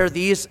compare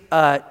these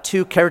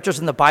two characters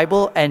in the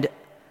Bible, and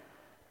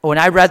when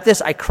I read this,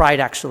 I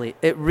cried actually.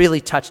 It really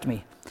touched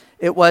me.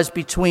 It was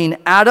between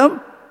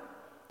Adam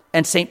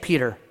and St.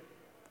 Peter.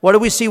 What do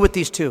we see with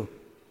these two?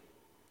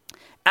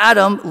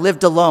 Adam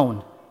lived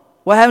alone.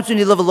 What happens when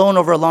you live alone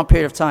over a long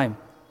period of time?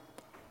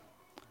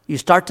 You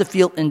start to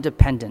feel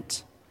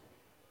independent.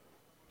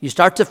 You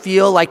start to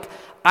feel like,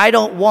 I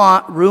don't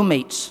want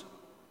roommates.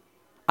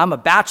 I'm a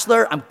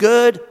bachelor. I'm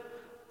good.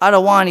 I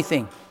don't want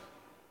anything.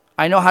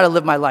 I know how to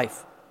live my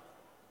life.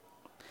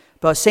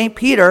 But St.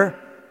 Peter,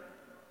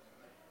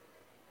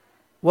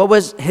 what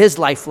was his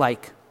life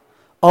like?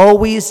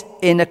 Always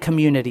in a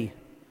community.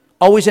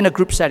 Always in a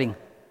group setting.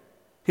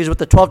 He was with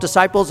the 12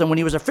 disciples, and when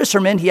he was a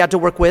fisherman, he had to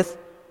work with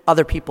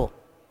other people.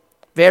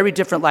 Very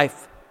different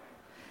life.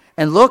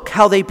 And look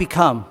how they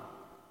become.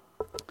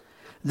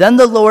 Then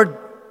the Lord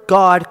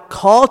God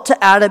called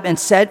to Adam and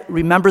said,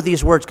 remember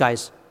these words,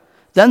 guys.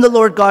 Then the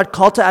Lord God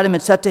called to Adam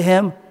and said to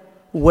him,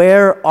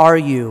 where are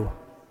you?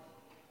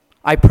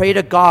 I pray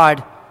to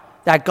God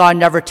that God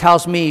never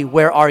tells me,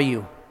 where are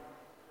you?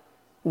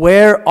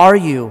 Where are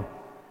you?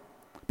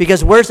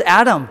 Because where's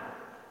Adam?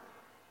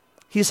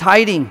 He's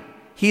hiding.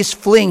 He's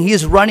fleeing.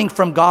 He's running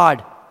from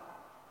God.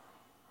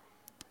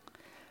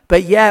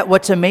 But yet,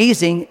 what's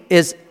amazing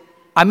is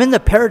I'm in the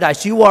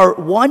paradise. You are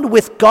one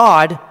with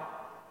God.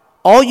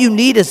 All you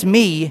need is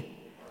me.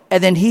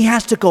 And then he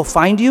has to go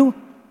find you.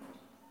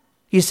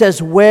 He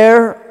says,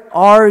 where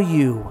are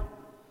you?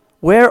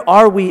 Where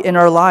are we in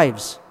our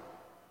lives?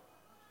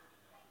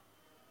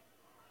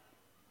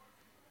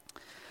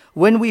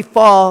 When we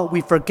fall,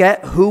 we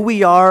forget who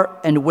we are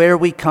and where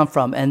we come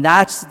from. And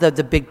that's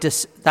the big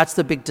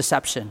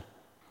deception.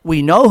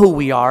 We know who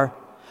we are.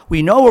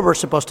 We know where we're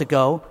supposed to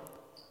go.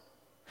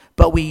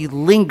 But we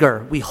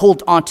linger. We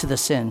hold on to the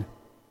sin.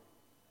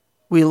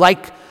 We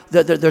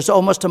there's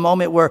almost a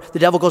moment where the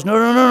devil goes,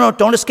 no,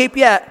 don't escape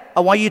yet.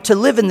 I want you to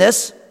live in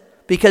this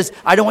because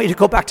I don't want you to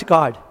go back to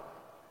God.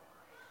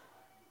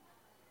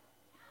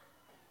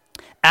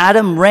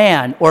 Adam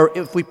ran, or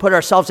if we put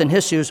ourselves in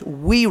his shoes,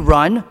 we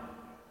run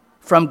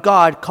from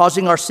God,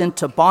 causing our sin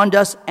to bond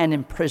us and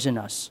imprison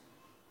us.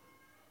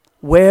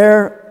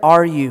 Where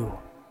are you?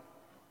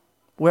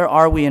 Where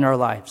are we in our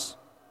lives?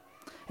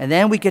 And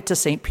then we get to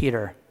St.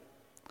 Peter,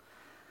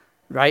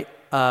 right?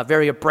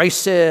 Very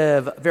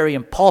abrasive, very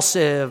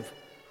impulsive,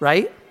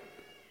 right?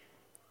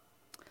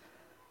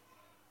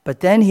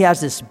 But then he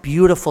has this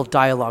beautiful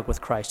dialogue with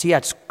Christ. He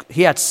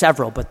had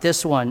several, but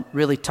this one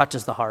really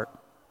touches the heart.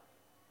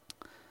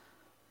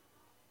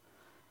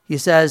 He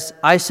says,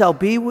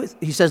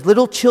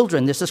 little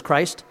children, this is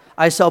Christ,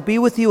 I shall be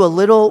with you a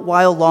little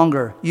while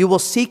longer. You will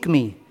seek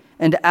me.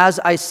 And as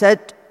I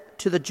said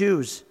to the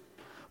Jews,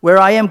 where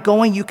I am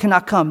going, you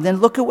cannot come. Then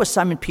look at what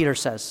Simon Peter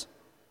says.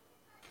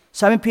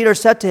 Simon Peter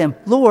said to him,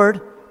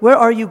 Lord, where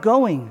are you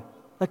going?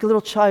 Like a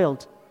little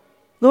child.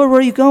 Lord, where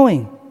are you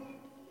going?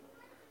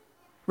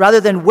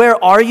 Rather than,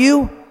 where are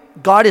you?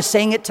 God is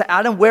saying it to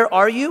Adam, where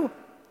are you?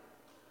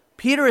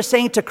 Peter is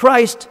saying to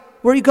Christ,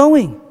 where are you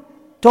going?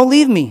 Don't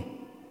leave me.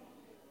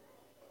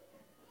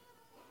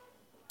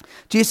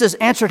 Jesus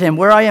answered him,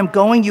 where I am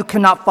going, you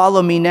cannot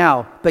follow me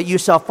now, but you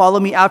shall follow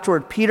me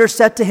afterward. Peter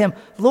said to him,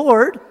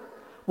 Lord,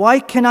 why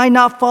can I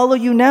not follow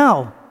you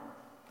now?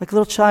 Like a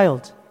little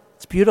child.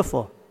 It's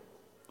beautiful.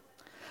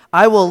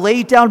 I will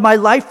lay down my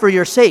life for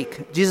your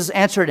sake. Jesus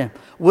answered him,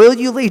 will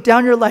you lay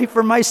down your life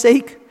for my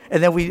sake?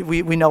 And then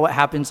we know what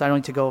happens. I don't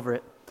need to go over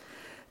it.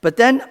 But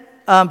then,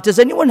 does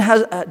anyone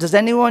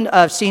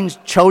seen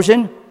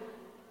Chosen?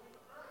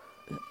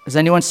 Has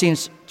anyone seen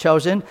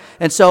Chosen?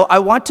 And so I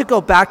want to go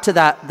back to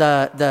that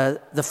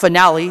the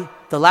finale,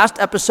 the last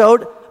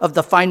episode of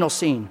the final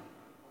scene.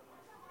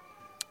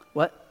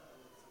 What?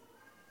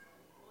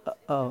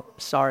 Oh,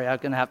 sorry, I'm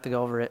going to have to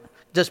go over it.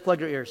 Just plug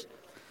your ears.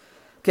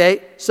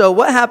 Okay, so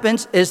what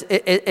happens is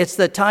it's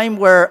the time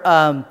where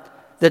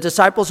the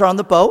disciples are on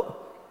the boat,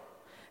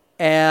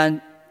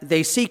 and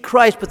they see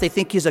Christ, but they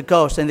think he's a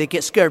ghost, and they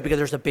get scared because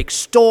there's a big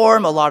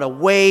storm, a lot of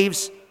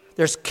waves,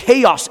 there's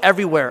chaos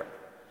everywhere,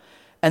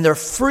 and they're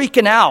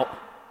freaking out.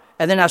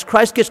 And then as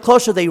Christ gets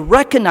closer, they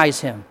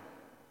recognize him.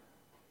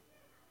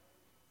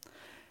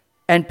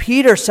 And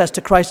Peter says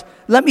to Christ,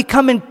 let me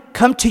come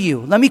to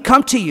you. Let me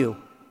come to you.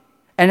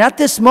 And at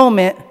this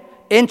moment,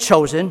 in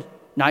Chosen,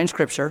 not in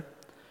Scripture,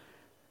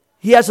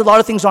 he has a lot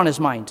of things on his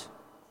mind.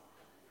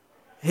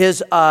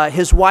 His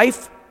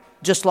wife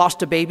just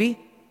lost a baby.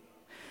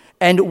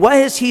 And what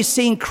is he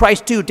seeing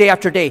Christ do day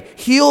after day?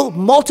 Heal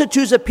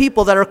multitudes of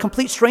people that are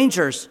complete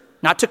strangers,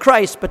 not to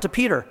Christ, but to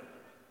Peter.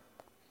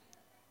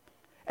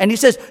 And he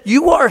says,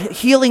 you are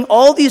healing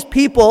all these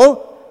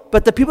people,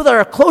 but the people that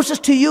are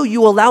closest to you,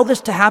 you allow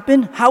this to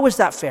happen? How is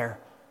that fair?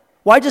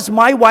 Why does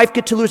my wife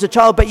get to lose a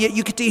child, but yet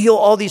you get to heal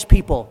all these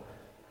people?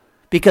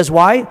 Because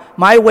why?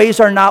 My ways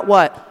are not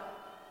what?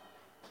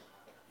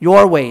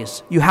 Your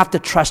ways. You have to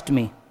trust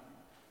me.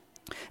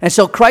 And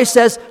so Christ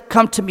says,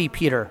 come to me,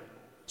 Peter.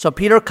 So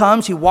Peter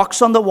comes, he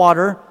walks on the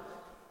water,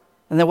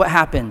 and then what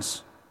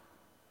happens?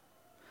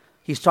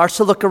 He starts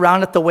to look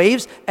around at the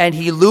waves, and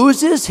he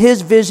loses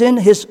his vision,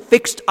 his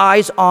fixed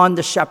eyes on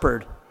the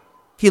shepherd.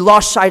 He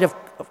lost sight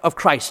of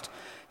Christ.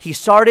 He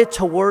started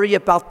to worry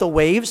about the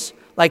waves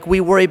like we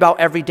worry about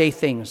everyday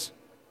things.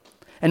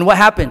 And what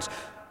happens?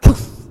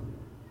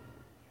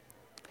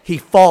 He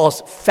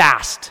falls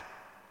fast.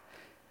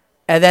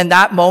 And then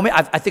that moment,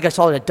 I think I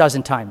saw it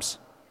 12 times.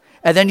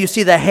 And then you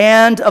see the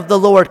hand of the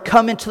Lord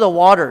come into the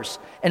waters.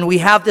 And we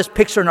have this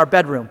picture in our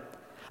bedroom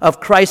of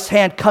Christ's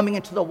hand coming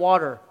into the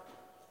water.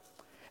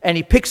 And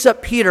he picks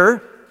up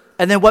Peter.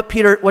 And then what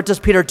does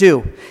Peter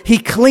do? He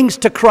clings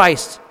to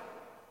Christ.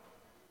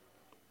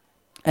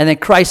 And then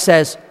Christ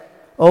says,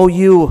 oh,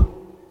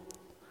 you,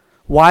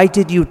 why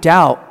did you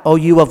doubt, oh,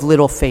 you of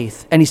little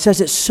faith? And he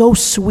says it so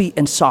sweet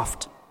and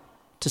soft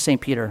to St.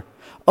 Peter.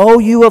 Oh,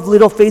 you of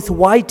little faith,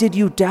 why did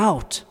you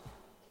doubt?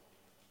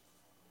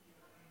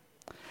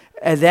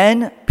 And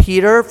then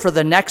Peter, for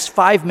the next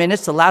 5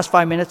 minutes, the last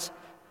 5 minutes,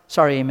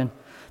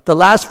 the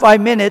last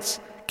 5 minutes,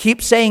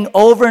 keeps saying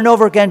over and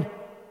over again,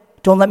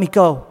 don't let me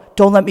go,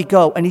 don't let me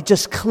go. And he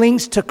just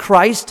clings to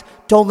Christ,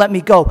 don't let me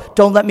go,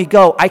 don't let me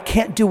go. I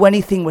can't do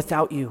anything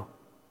without you.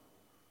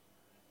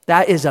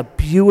 That is a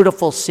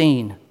beautiful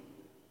scene.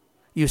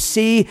 You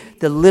see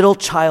the little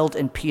child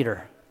in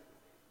Peter.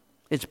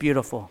 It's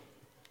beautiful.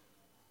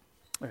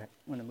 All right,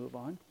 I'm going to move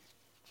on.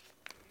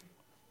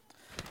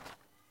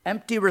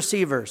 Empty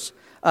receivers.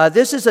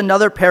 This is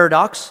another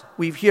paradox.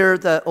 We hear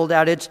the old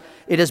adage,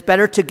 it is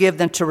better to give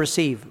than to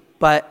receive.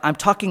 But I'm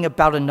talking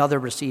about another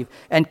receive.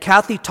 And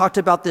Kathy talked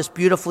about this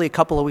beautifully a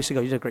couple of weeks ago.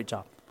 You did a great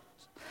job.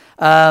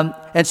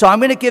 And so I'm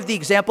going to give the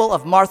example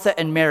of Martha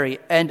and Mary.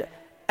 And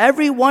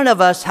every one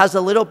of us has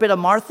a little bit of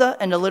Martha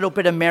and a little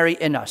bit of Mary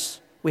in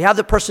us. We have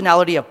the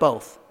personality of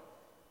both.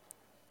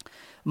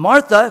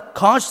 Martha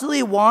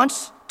constantly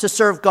wants to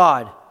serve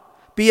God,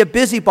 be a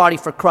busybody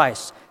for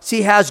Christ.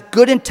 She has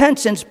good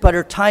intentions, but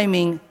her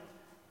timing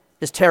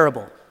is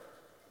terrible.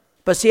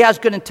 But she has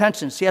good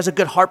intentions. She has a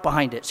good heart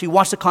behind it. She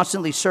wants to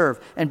constantly serve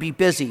and be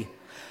busy.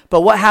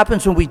 But what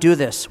happens when we do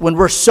this? When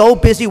we're so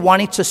busy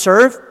wanting to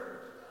serve,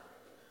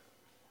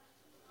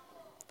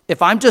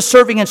 if I'm just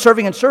serving and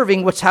serving and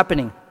serving, what's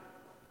happening?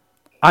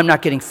 I'm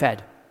not getting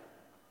fed.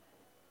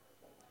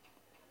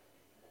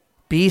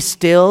 Be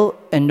still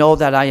and know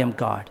that I am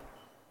God.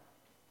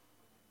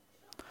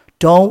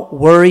 Don't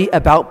worry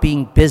about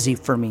being busy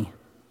for me.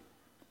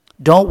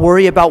 Don't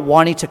worry about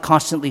wanting to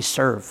constantly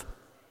serve.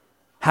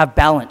 Have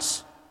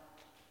balance.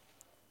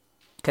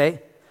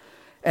 Okay?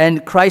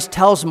 And Christ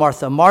tells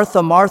Martha,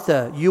 Martha,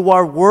 Martha, you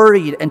are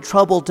worried and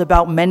troubled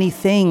about many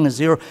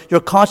things. You're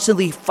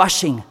constantly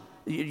fussing.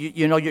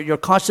 You're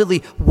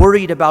constantly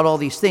worried about all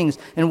these things.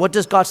 And what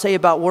does God say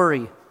about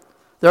worry?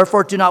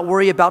 Therefore, do not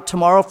worry about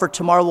tomorrow, for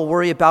tomorrow will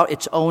worry about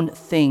its own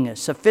thing.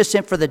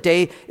 Sufficient for the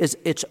day is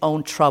its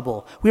own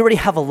trouble. We already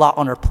have a lot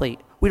on our plate.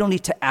 We don't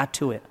need to add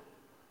to it.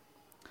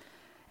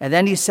 And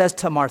then he says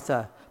to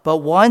Martha, but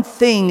one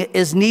thing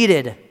is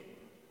needed,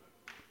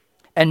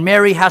 and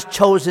Mary has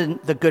chosen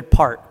the good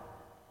part,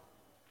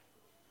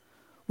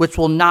 which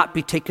will not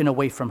be taken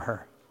away from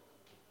her.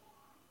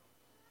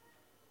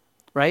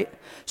 Right?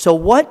 So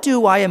what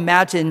do I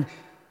imagine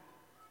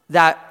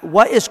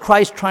what is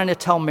Christ trying to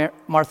tell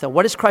Martha?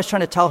 What is Christ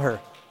trying to tell her?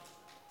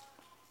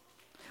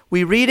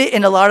 We read it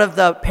in a lot of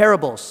the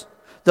parables.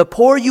 The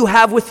poor you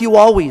have with you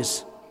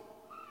always.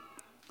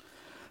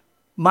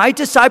 My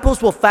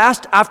disciples will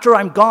fast after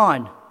I'm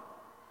gone.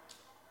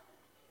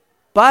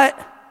 But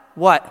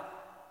what?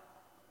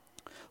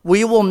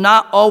 We will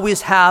not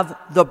always have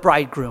the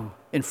bridegroom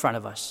in front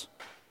of us.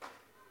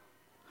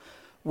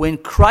 When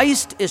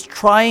Christ is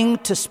trying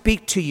to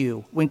speak to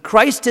you, when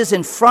Christ is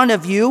in front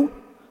of you,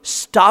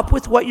 stop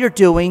with what you're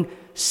doing,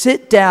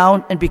 sit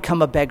down, and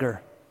become a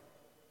beggar.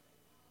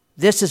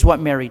 This is what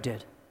Mary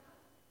did.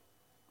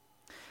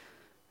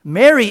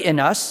 Mary in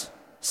us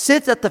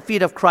sits at the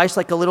feet of Christ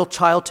like a little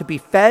child to be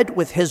fed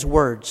with his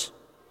words.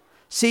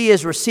 She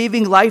is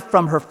receiving life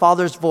from her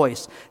Father's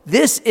voice.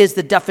 This is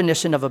the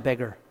definition of a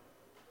beggar.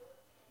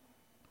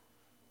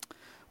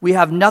 We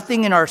have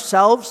nothing in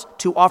ourselves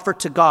to offer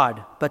to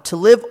God, but to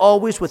live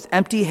always with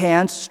empty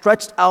hands,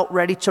 stretched out,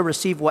 ready to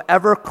receive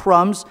whatever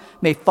crumbs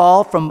may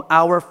fall from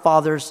our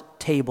Father's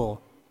table.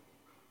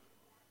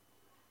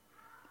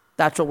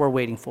 That's what we're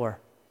waiting for.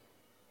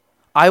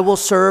 I will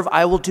serve,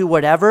 I will do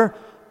whatever,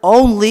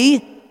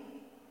 only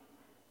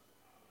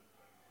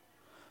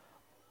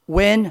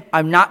when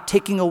I'm not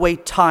taking away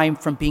time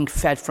from being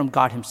fed from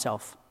God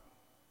himself.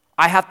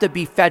 I have to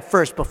be fed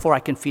first before I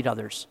can feed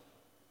others.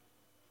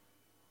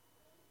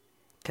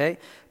 Okay?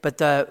 But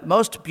the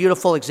most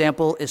beautiful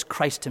example is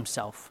Christ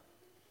himself.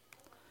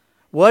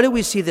 What do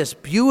we see this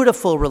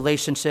beautiful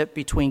relationship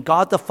between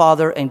God the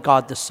Father and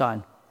God the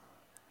Son?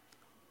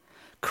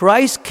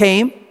 Christ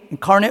came,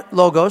 incarnate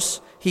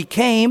Logos, he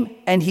came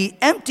and he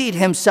emptied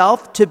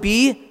himself to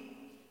be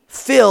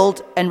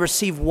filled and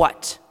receive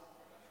what?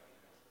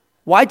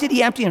 Why did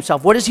he empty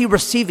himself? What is he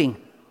receiving?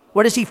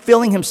 What is he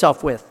filling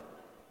himself with?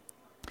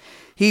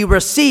 He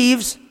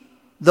receives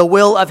the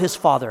will of his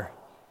Father.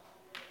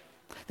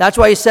 That's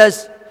why he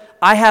says,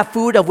 I have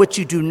food of which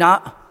you do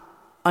not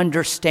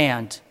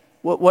understand.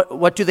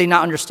 What do they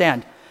not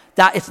understand?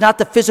 That it's not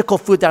the physical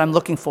food that I'm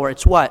looking for.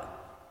 It's what?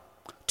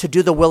 To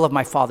do the will of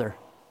my Father.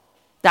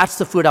 That's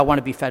the food I want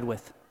to be fed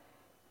with.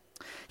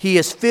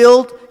 He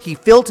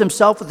filled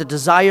himself with the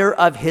desire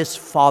of his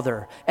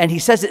Father. And he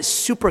says it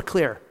super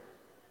clear.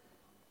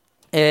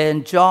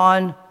 In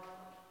John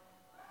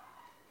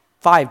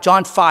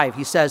 5,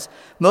 he says,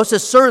 most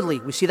assuredly,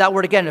 we see that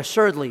word again,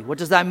 assuredly. What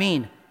does that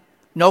mean?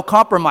 No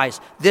compromise.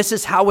 This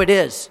is how it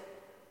is.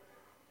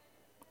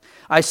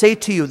 I say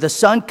to you, the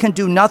Son can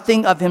do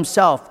nothing of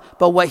himself,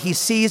 but what he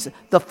sees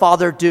the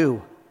Father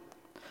do.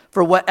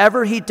 For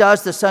whatever he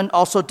does, the Son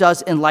also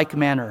does in like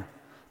manner.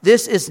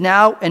 This is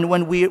now and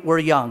when we were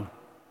young.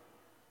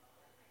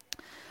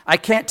 I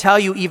can't tell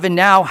you even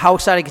now how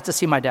excited I get to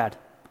see my dad.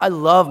 I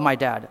love my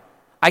dad.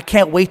 I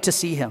can't wait to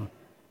see him,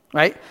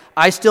 right?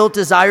 I still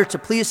desire to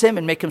please him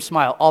and make him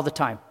smile all the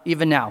time,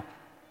 even now.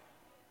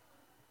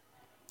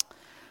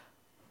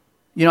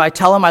 You know, I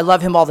tell him I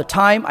love him all the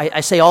time.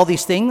 I say all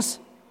these things.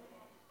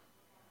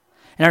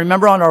 And I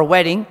remember on our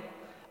wedding,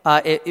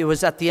 it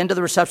was at the end of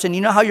the reception.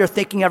 You know how you're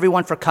thanking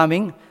everyone for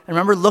coming? I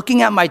remember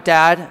looking at my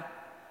dad,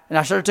 and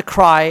I started to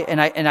cry. And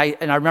I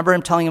remember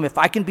him telling him, if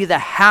I can be the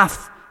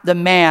half the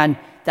man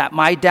that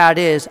my dad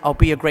is, I'll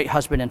be a great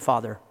husband and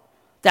father.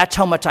 That's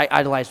how much I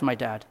idolized my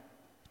dad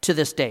to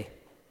this day.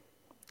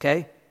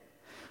 Okay?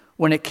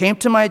 When it came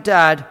to my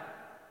dad,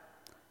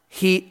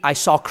 I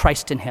saw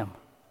Christ in him.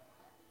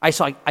 I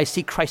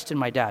see Christ in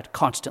my dad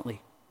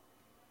constantly.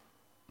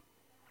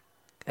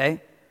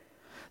 Okay?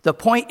 The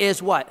point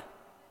is what?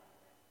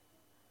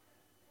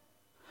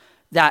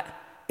 That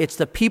it's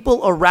the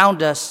people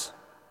around us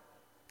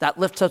that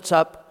lifts us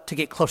up to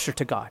get closer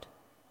to God.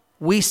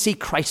 We see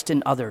Christ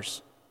in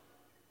others.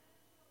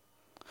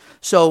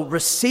 So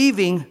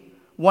receiving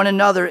one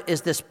another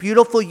is this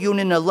beautiful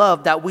union of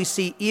love that we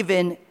see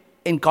even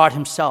in God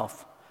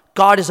himself.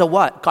 God is a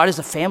what? God is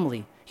a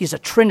family. He's a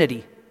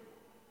Trinity.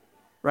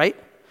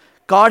 Right?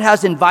 God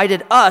has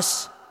invited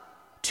us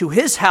to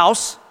his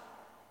house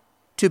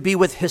to be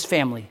with his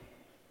family.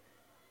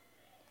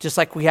 Just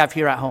like we have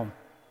here at home.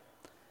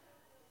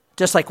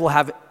 Just like we'll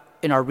have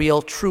in our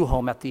real, true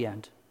home at the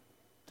end.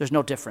 There's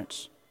no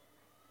difference.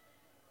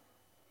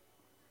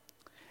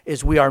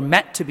 We are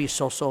meant to be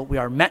social, we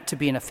are meant to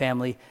be in a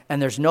family,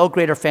 and there's no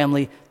greater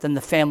family than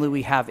the family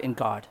we have in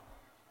God.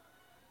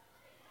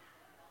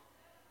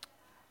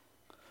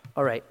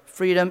 All right,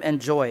 freedom and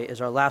joy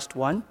is our last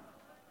one.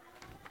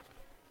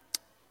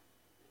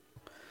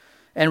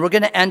 And we're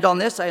going to end on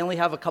this. I only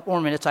have a couple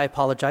more minutes, I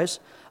apologize.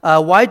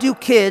 Why do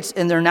kids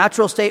in their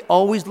natural state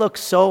always look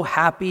so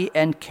happy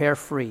and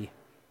carefree?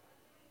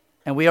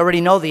 And we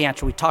already know the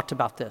answer. We talked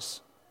about this.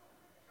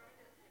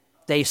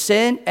 They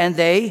sin and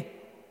they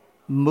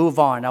move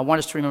on. I want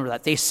us to remember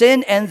that. They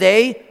sin and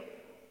they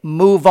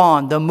move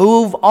on. The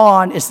move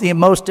on is the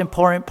most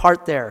important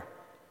part there.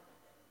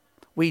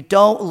 We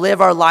don't live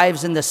our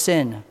lives in the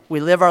sin. We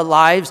live our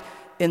lives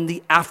in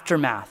the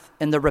aftermath,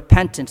 in the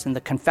repentance, in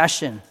the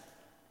confession.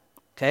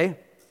 Okay?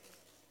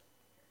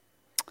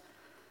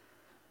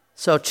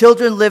 So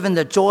children live in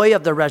the joy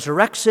of the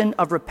resurrection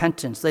of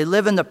repentance. They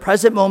live in the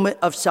present moment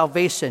of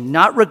salvation,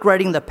 not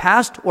regretting the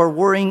past or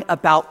worrying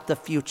about the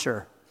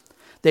future.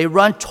 They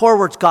run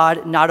towards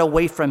God, not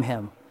away from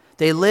him.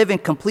 They live in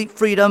complete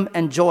freedom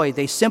and joy.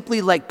 They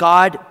simply let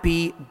God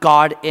be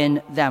God in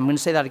them. I'm going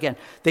to say that again.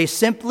 They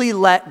simply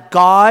let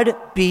God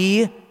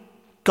be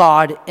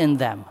God in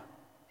them.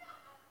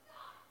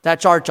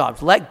 That's our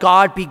job. Let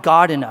God be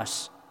God in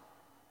us.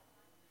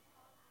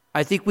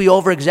 I think we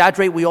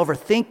over-exaggerate, we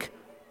overthink,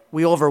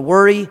 we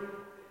over-worry,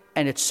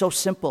 and it's so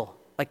simple,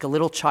 like a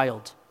little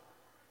child.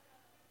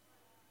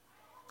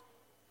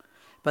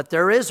 But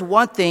there is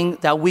one thing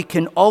that we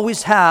can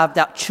always have,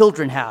 that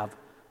children have,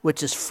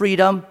 which is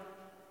freedom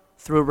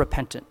through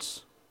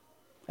repentance.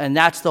 And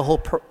that's the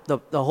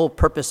whole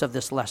purpose of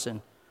this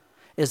lesson,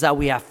 is that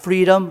we have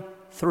freedom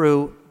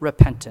through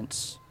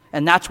repentance.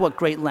 And that's what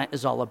Great Lent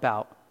is all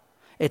about.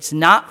 It's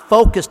not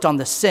focused on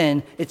the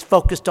sin, it's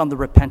focused on the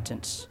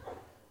repentance.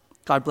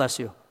 God bless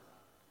you.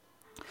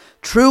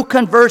 True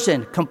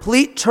conversion,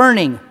 complete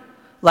turning,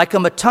 like a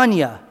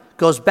metanoia,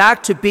 goes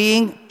back to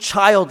being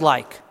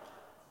childlike,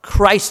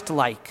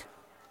 Christ-like.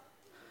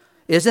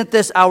 Isn't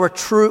this our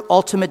true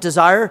ultimate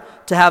desire?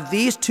 To have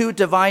these two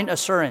divine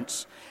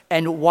assurance.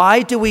 And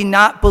why do we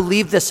not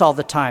believe this all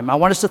the time? I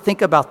want us to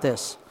think about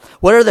this.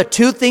 What are the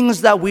two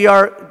things that we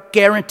are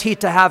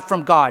guaranteed to have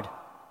from God?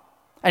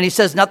 And he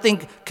says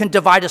nothing can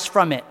divide us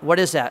from it. What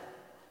is that?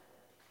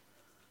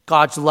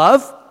 God's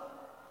love.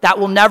 That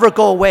will never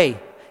go away.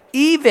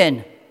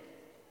 Even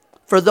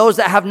for those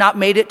that have not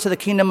made it to the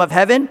kingdom of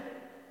heaven,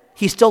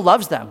 he still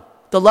loves them.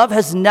 The love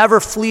has never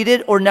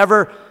fleeted or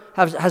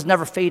has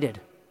never faded.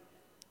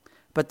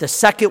 But the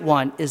second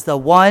one is the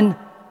one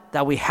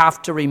that we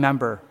have to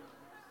remember,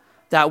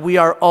 that we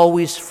are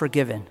always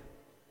forgiven.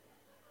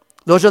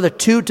 Those are the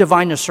two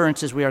divine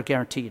assurances we are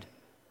guaranteed.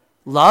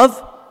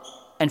 Love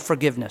and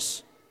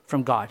forgiveness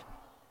from God.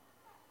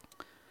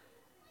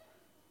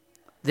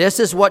 This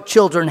is what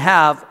children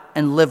have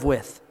and live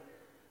with,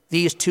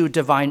 these two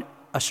divine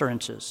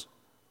assurances.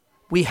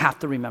 We have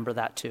to remember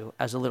that too,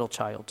 as a little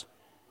child.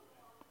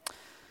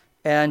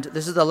 And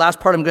this is the last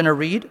part I'm going to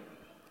read.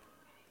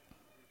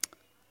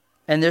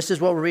 And this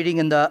is what we're reading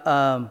in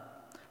the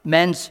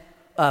men's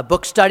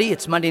book study.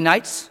 It's Monday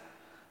nights.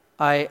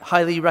 I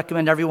highly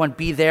recommend everyone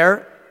be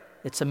there.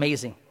 It's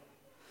amazing.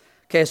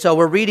 Okay, so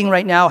we're reading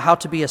right now How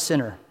to Be a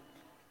Sinner.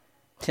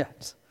 Yeah,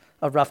 it's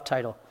a rough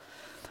title.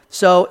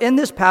 So in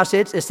this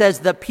passage, it says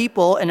the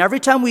people, and every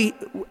time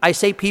I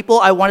say people,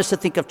 I want us to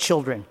think of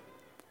children.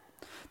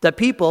 The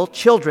people,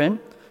 children,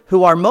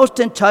 who are most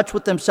in touch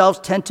with themselves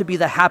tend to be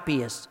the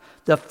happiest.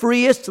 The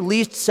freest,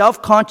 least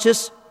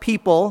self-conscious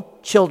people,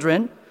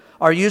 children,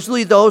 are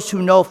usually those who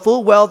know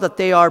full well that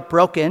they are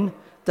broken,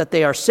 that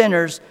they are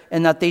sinners,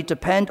 and that they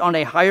depend on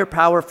a higher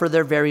power for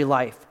their very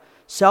life.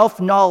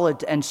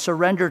 Self-knowledge and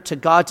surrender to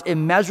God's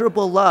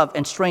immeasurable love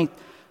and strength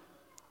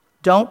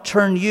don't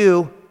turn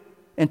you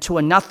into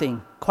a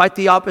nothing. Quite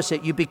the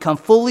opposite. You become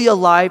fully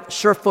alive,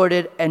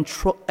 sure-footed, and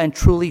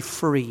truly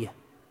free.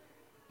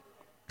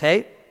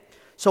 Okay?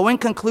 So in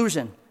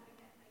conclusion,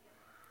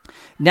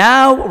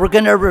 now we're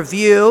going to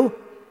review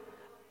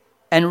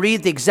and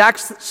read the exact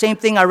same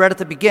thing I read at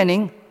the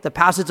beginning, the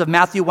passage of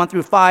Matthew 1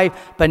 through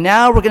 5, but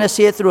now we're going to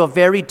see it through a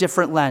very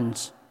different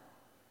lens.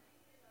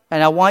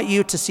 And I want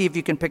you to see if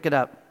you can pick it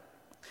up.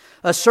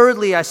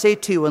 Assuredly, I say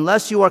to you,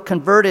 unless you are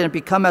converted and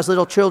become as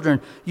little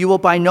children, you will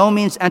by no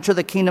means enter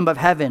the kingdom of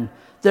heaven.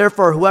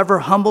 Therefore, whoever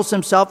humbles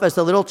himself as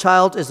the little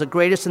child is the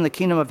greatest in the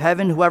kingdom of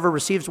heaven. Whoever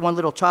receives one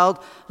little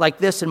child like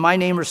this in my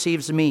name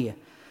receives me.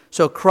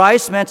 So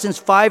Christ mentions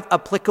 5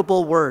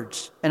 applicable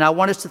words. And I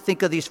want us to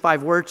think of these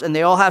 5 words, and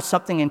they all have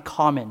something in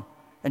common.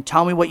 And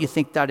tell me what you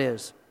think that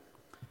is.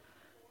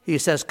 He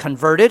says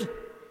converted,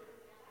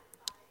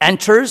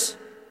 enters,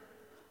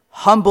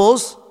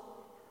 humbles,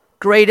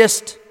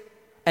 greatest,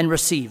 and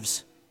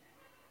receives.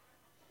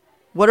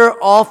 What are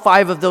all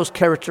 5 of those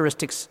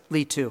characteristics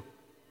lead to?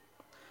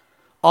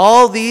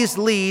 All these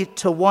lead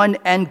to one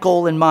end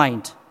goal in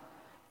mind,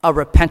 a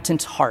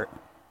repentant heart.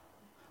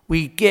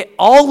 We get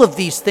all of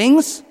these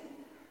things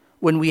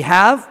when we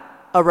have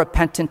a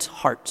repentant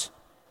heart.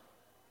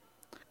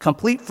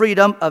 Complete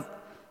freedom of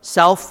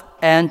self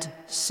and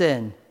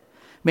sin.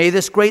 May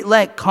this great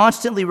Lent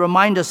constantly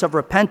remind us of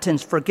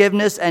repentance,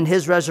 forgiveness, and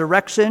his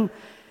resurrection,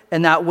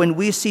 and that when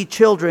we see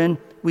children,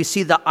 we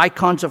see the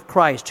icons of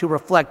Christ who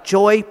reflect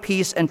joy,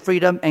 peace, and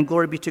freedom, and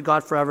glory be to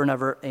God forever and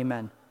ever.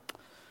 Amen.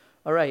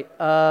 All right.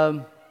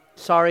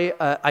 Sorry,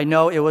 I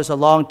know it was a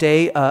long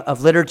day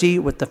of liturgy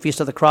with the Feast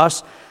of the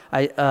Cross,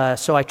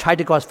 so I tried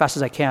to go as fast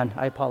as I can.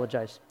 I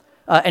apologize.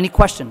 Any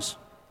questions?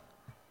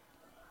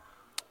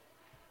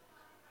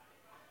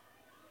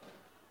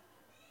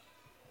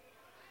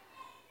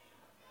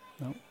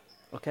 No?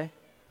 Okay.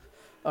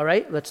 All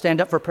right, let's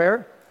stand up for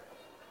prayer.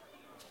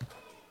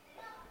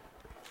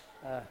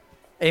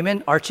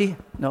 Amen. Archie?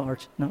 No,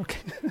 Archie. No, okay.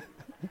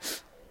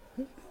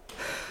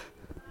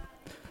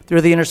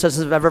 Through the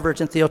intercessions of ever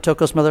Virgin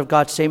Theotokos, Mother of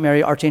God, Saint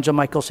Mary, Archangel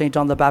Michael, Saint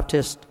John the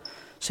Baptist,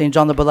 Saint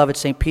John the Beloved,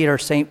 Saint Peter,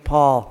 Saint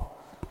Paul,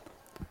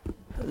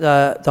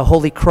 the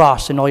Holy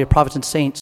Cross, and all your prophets and saints,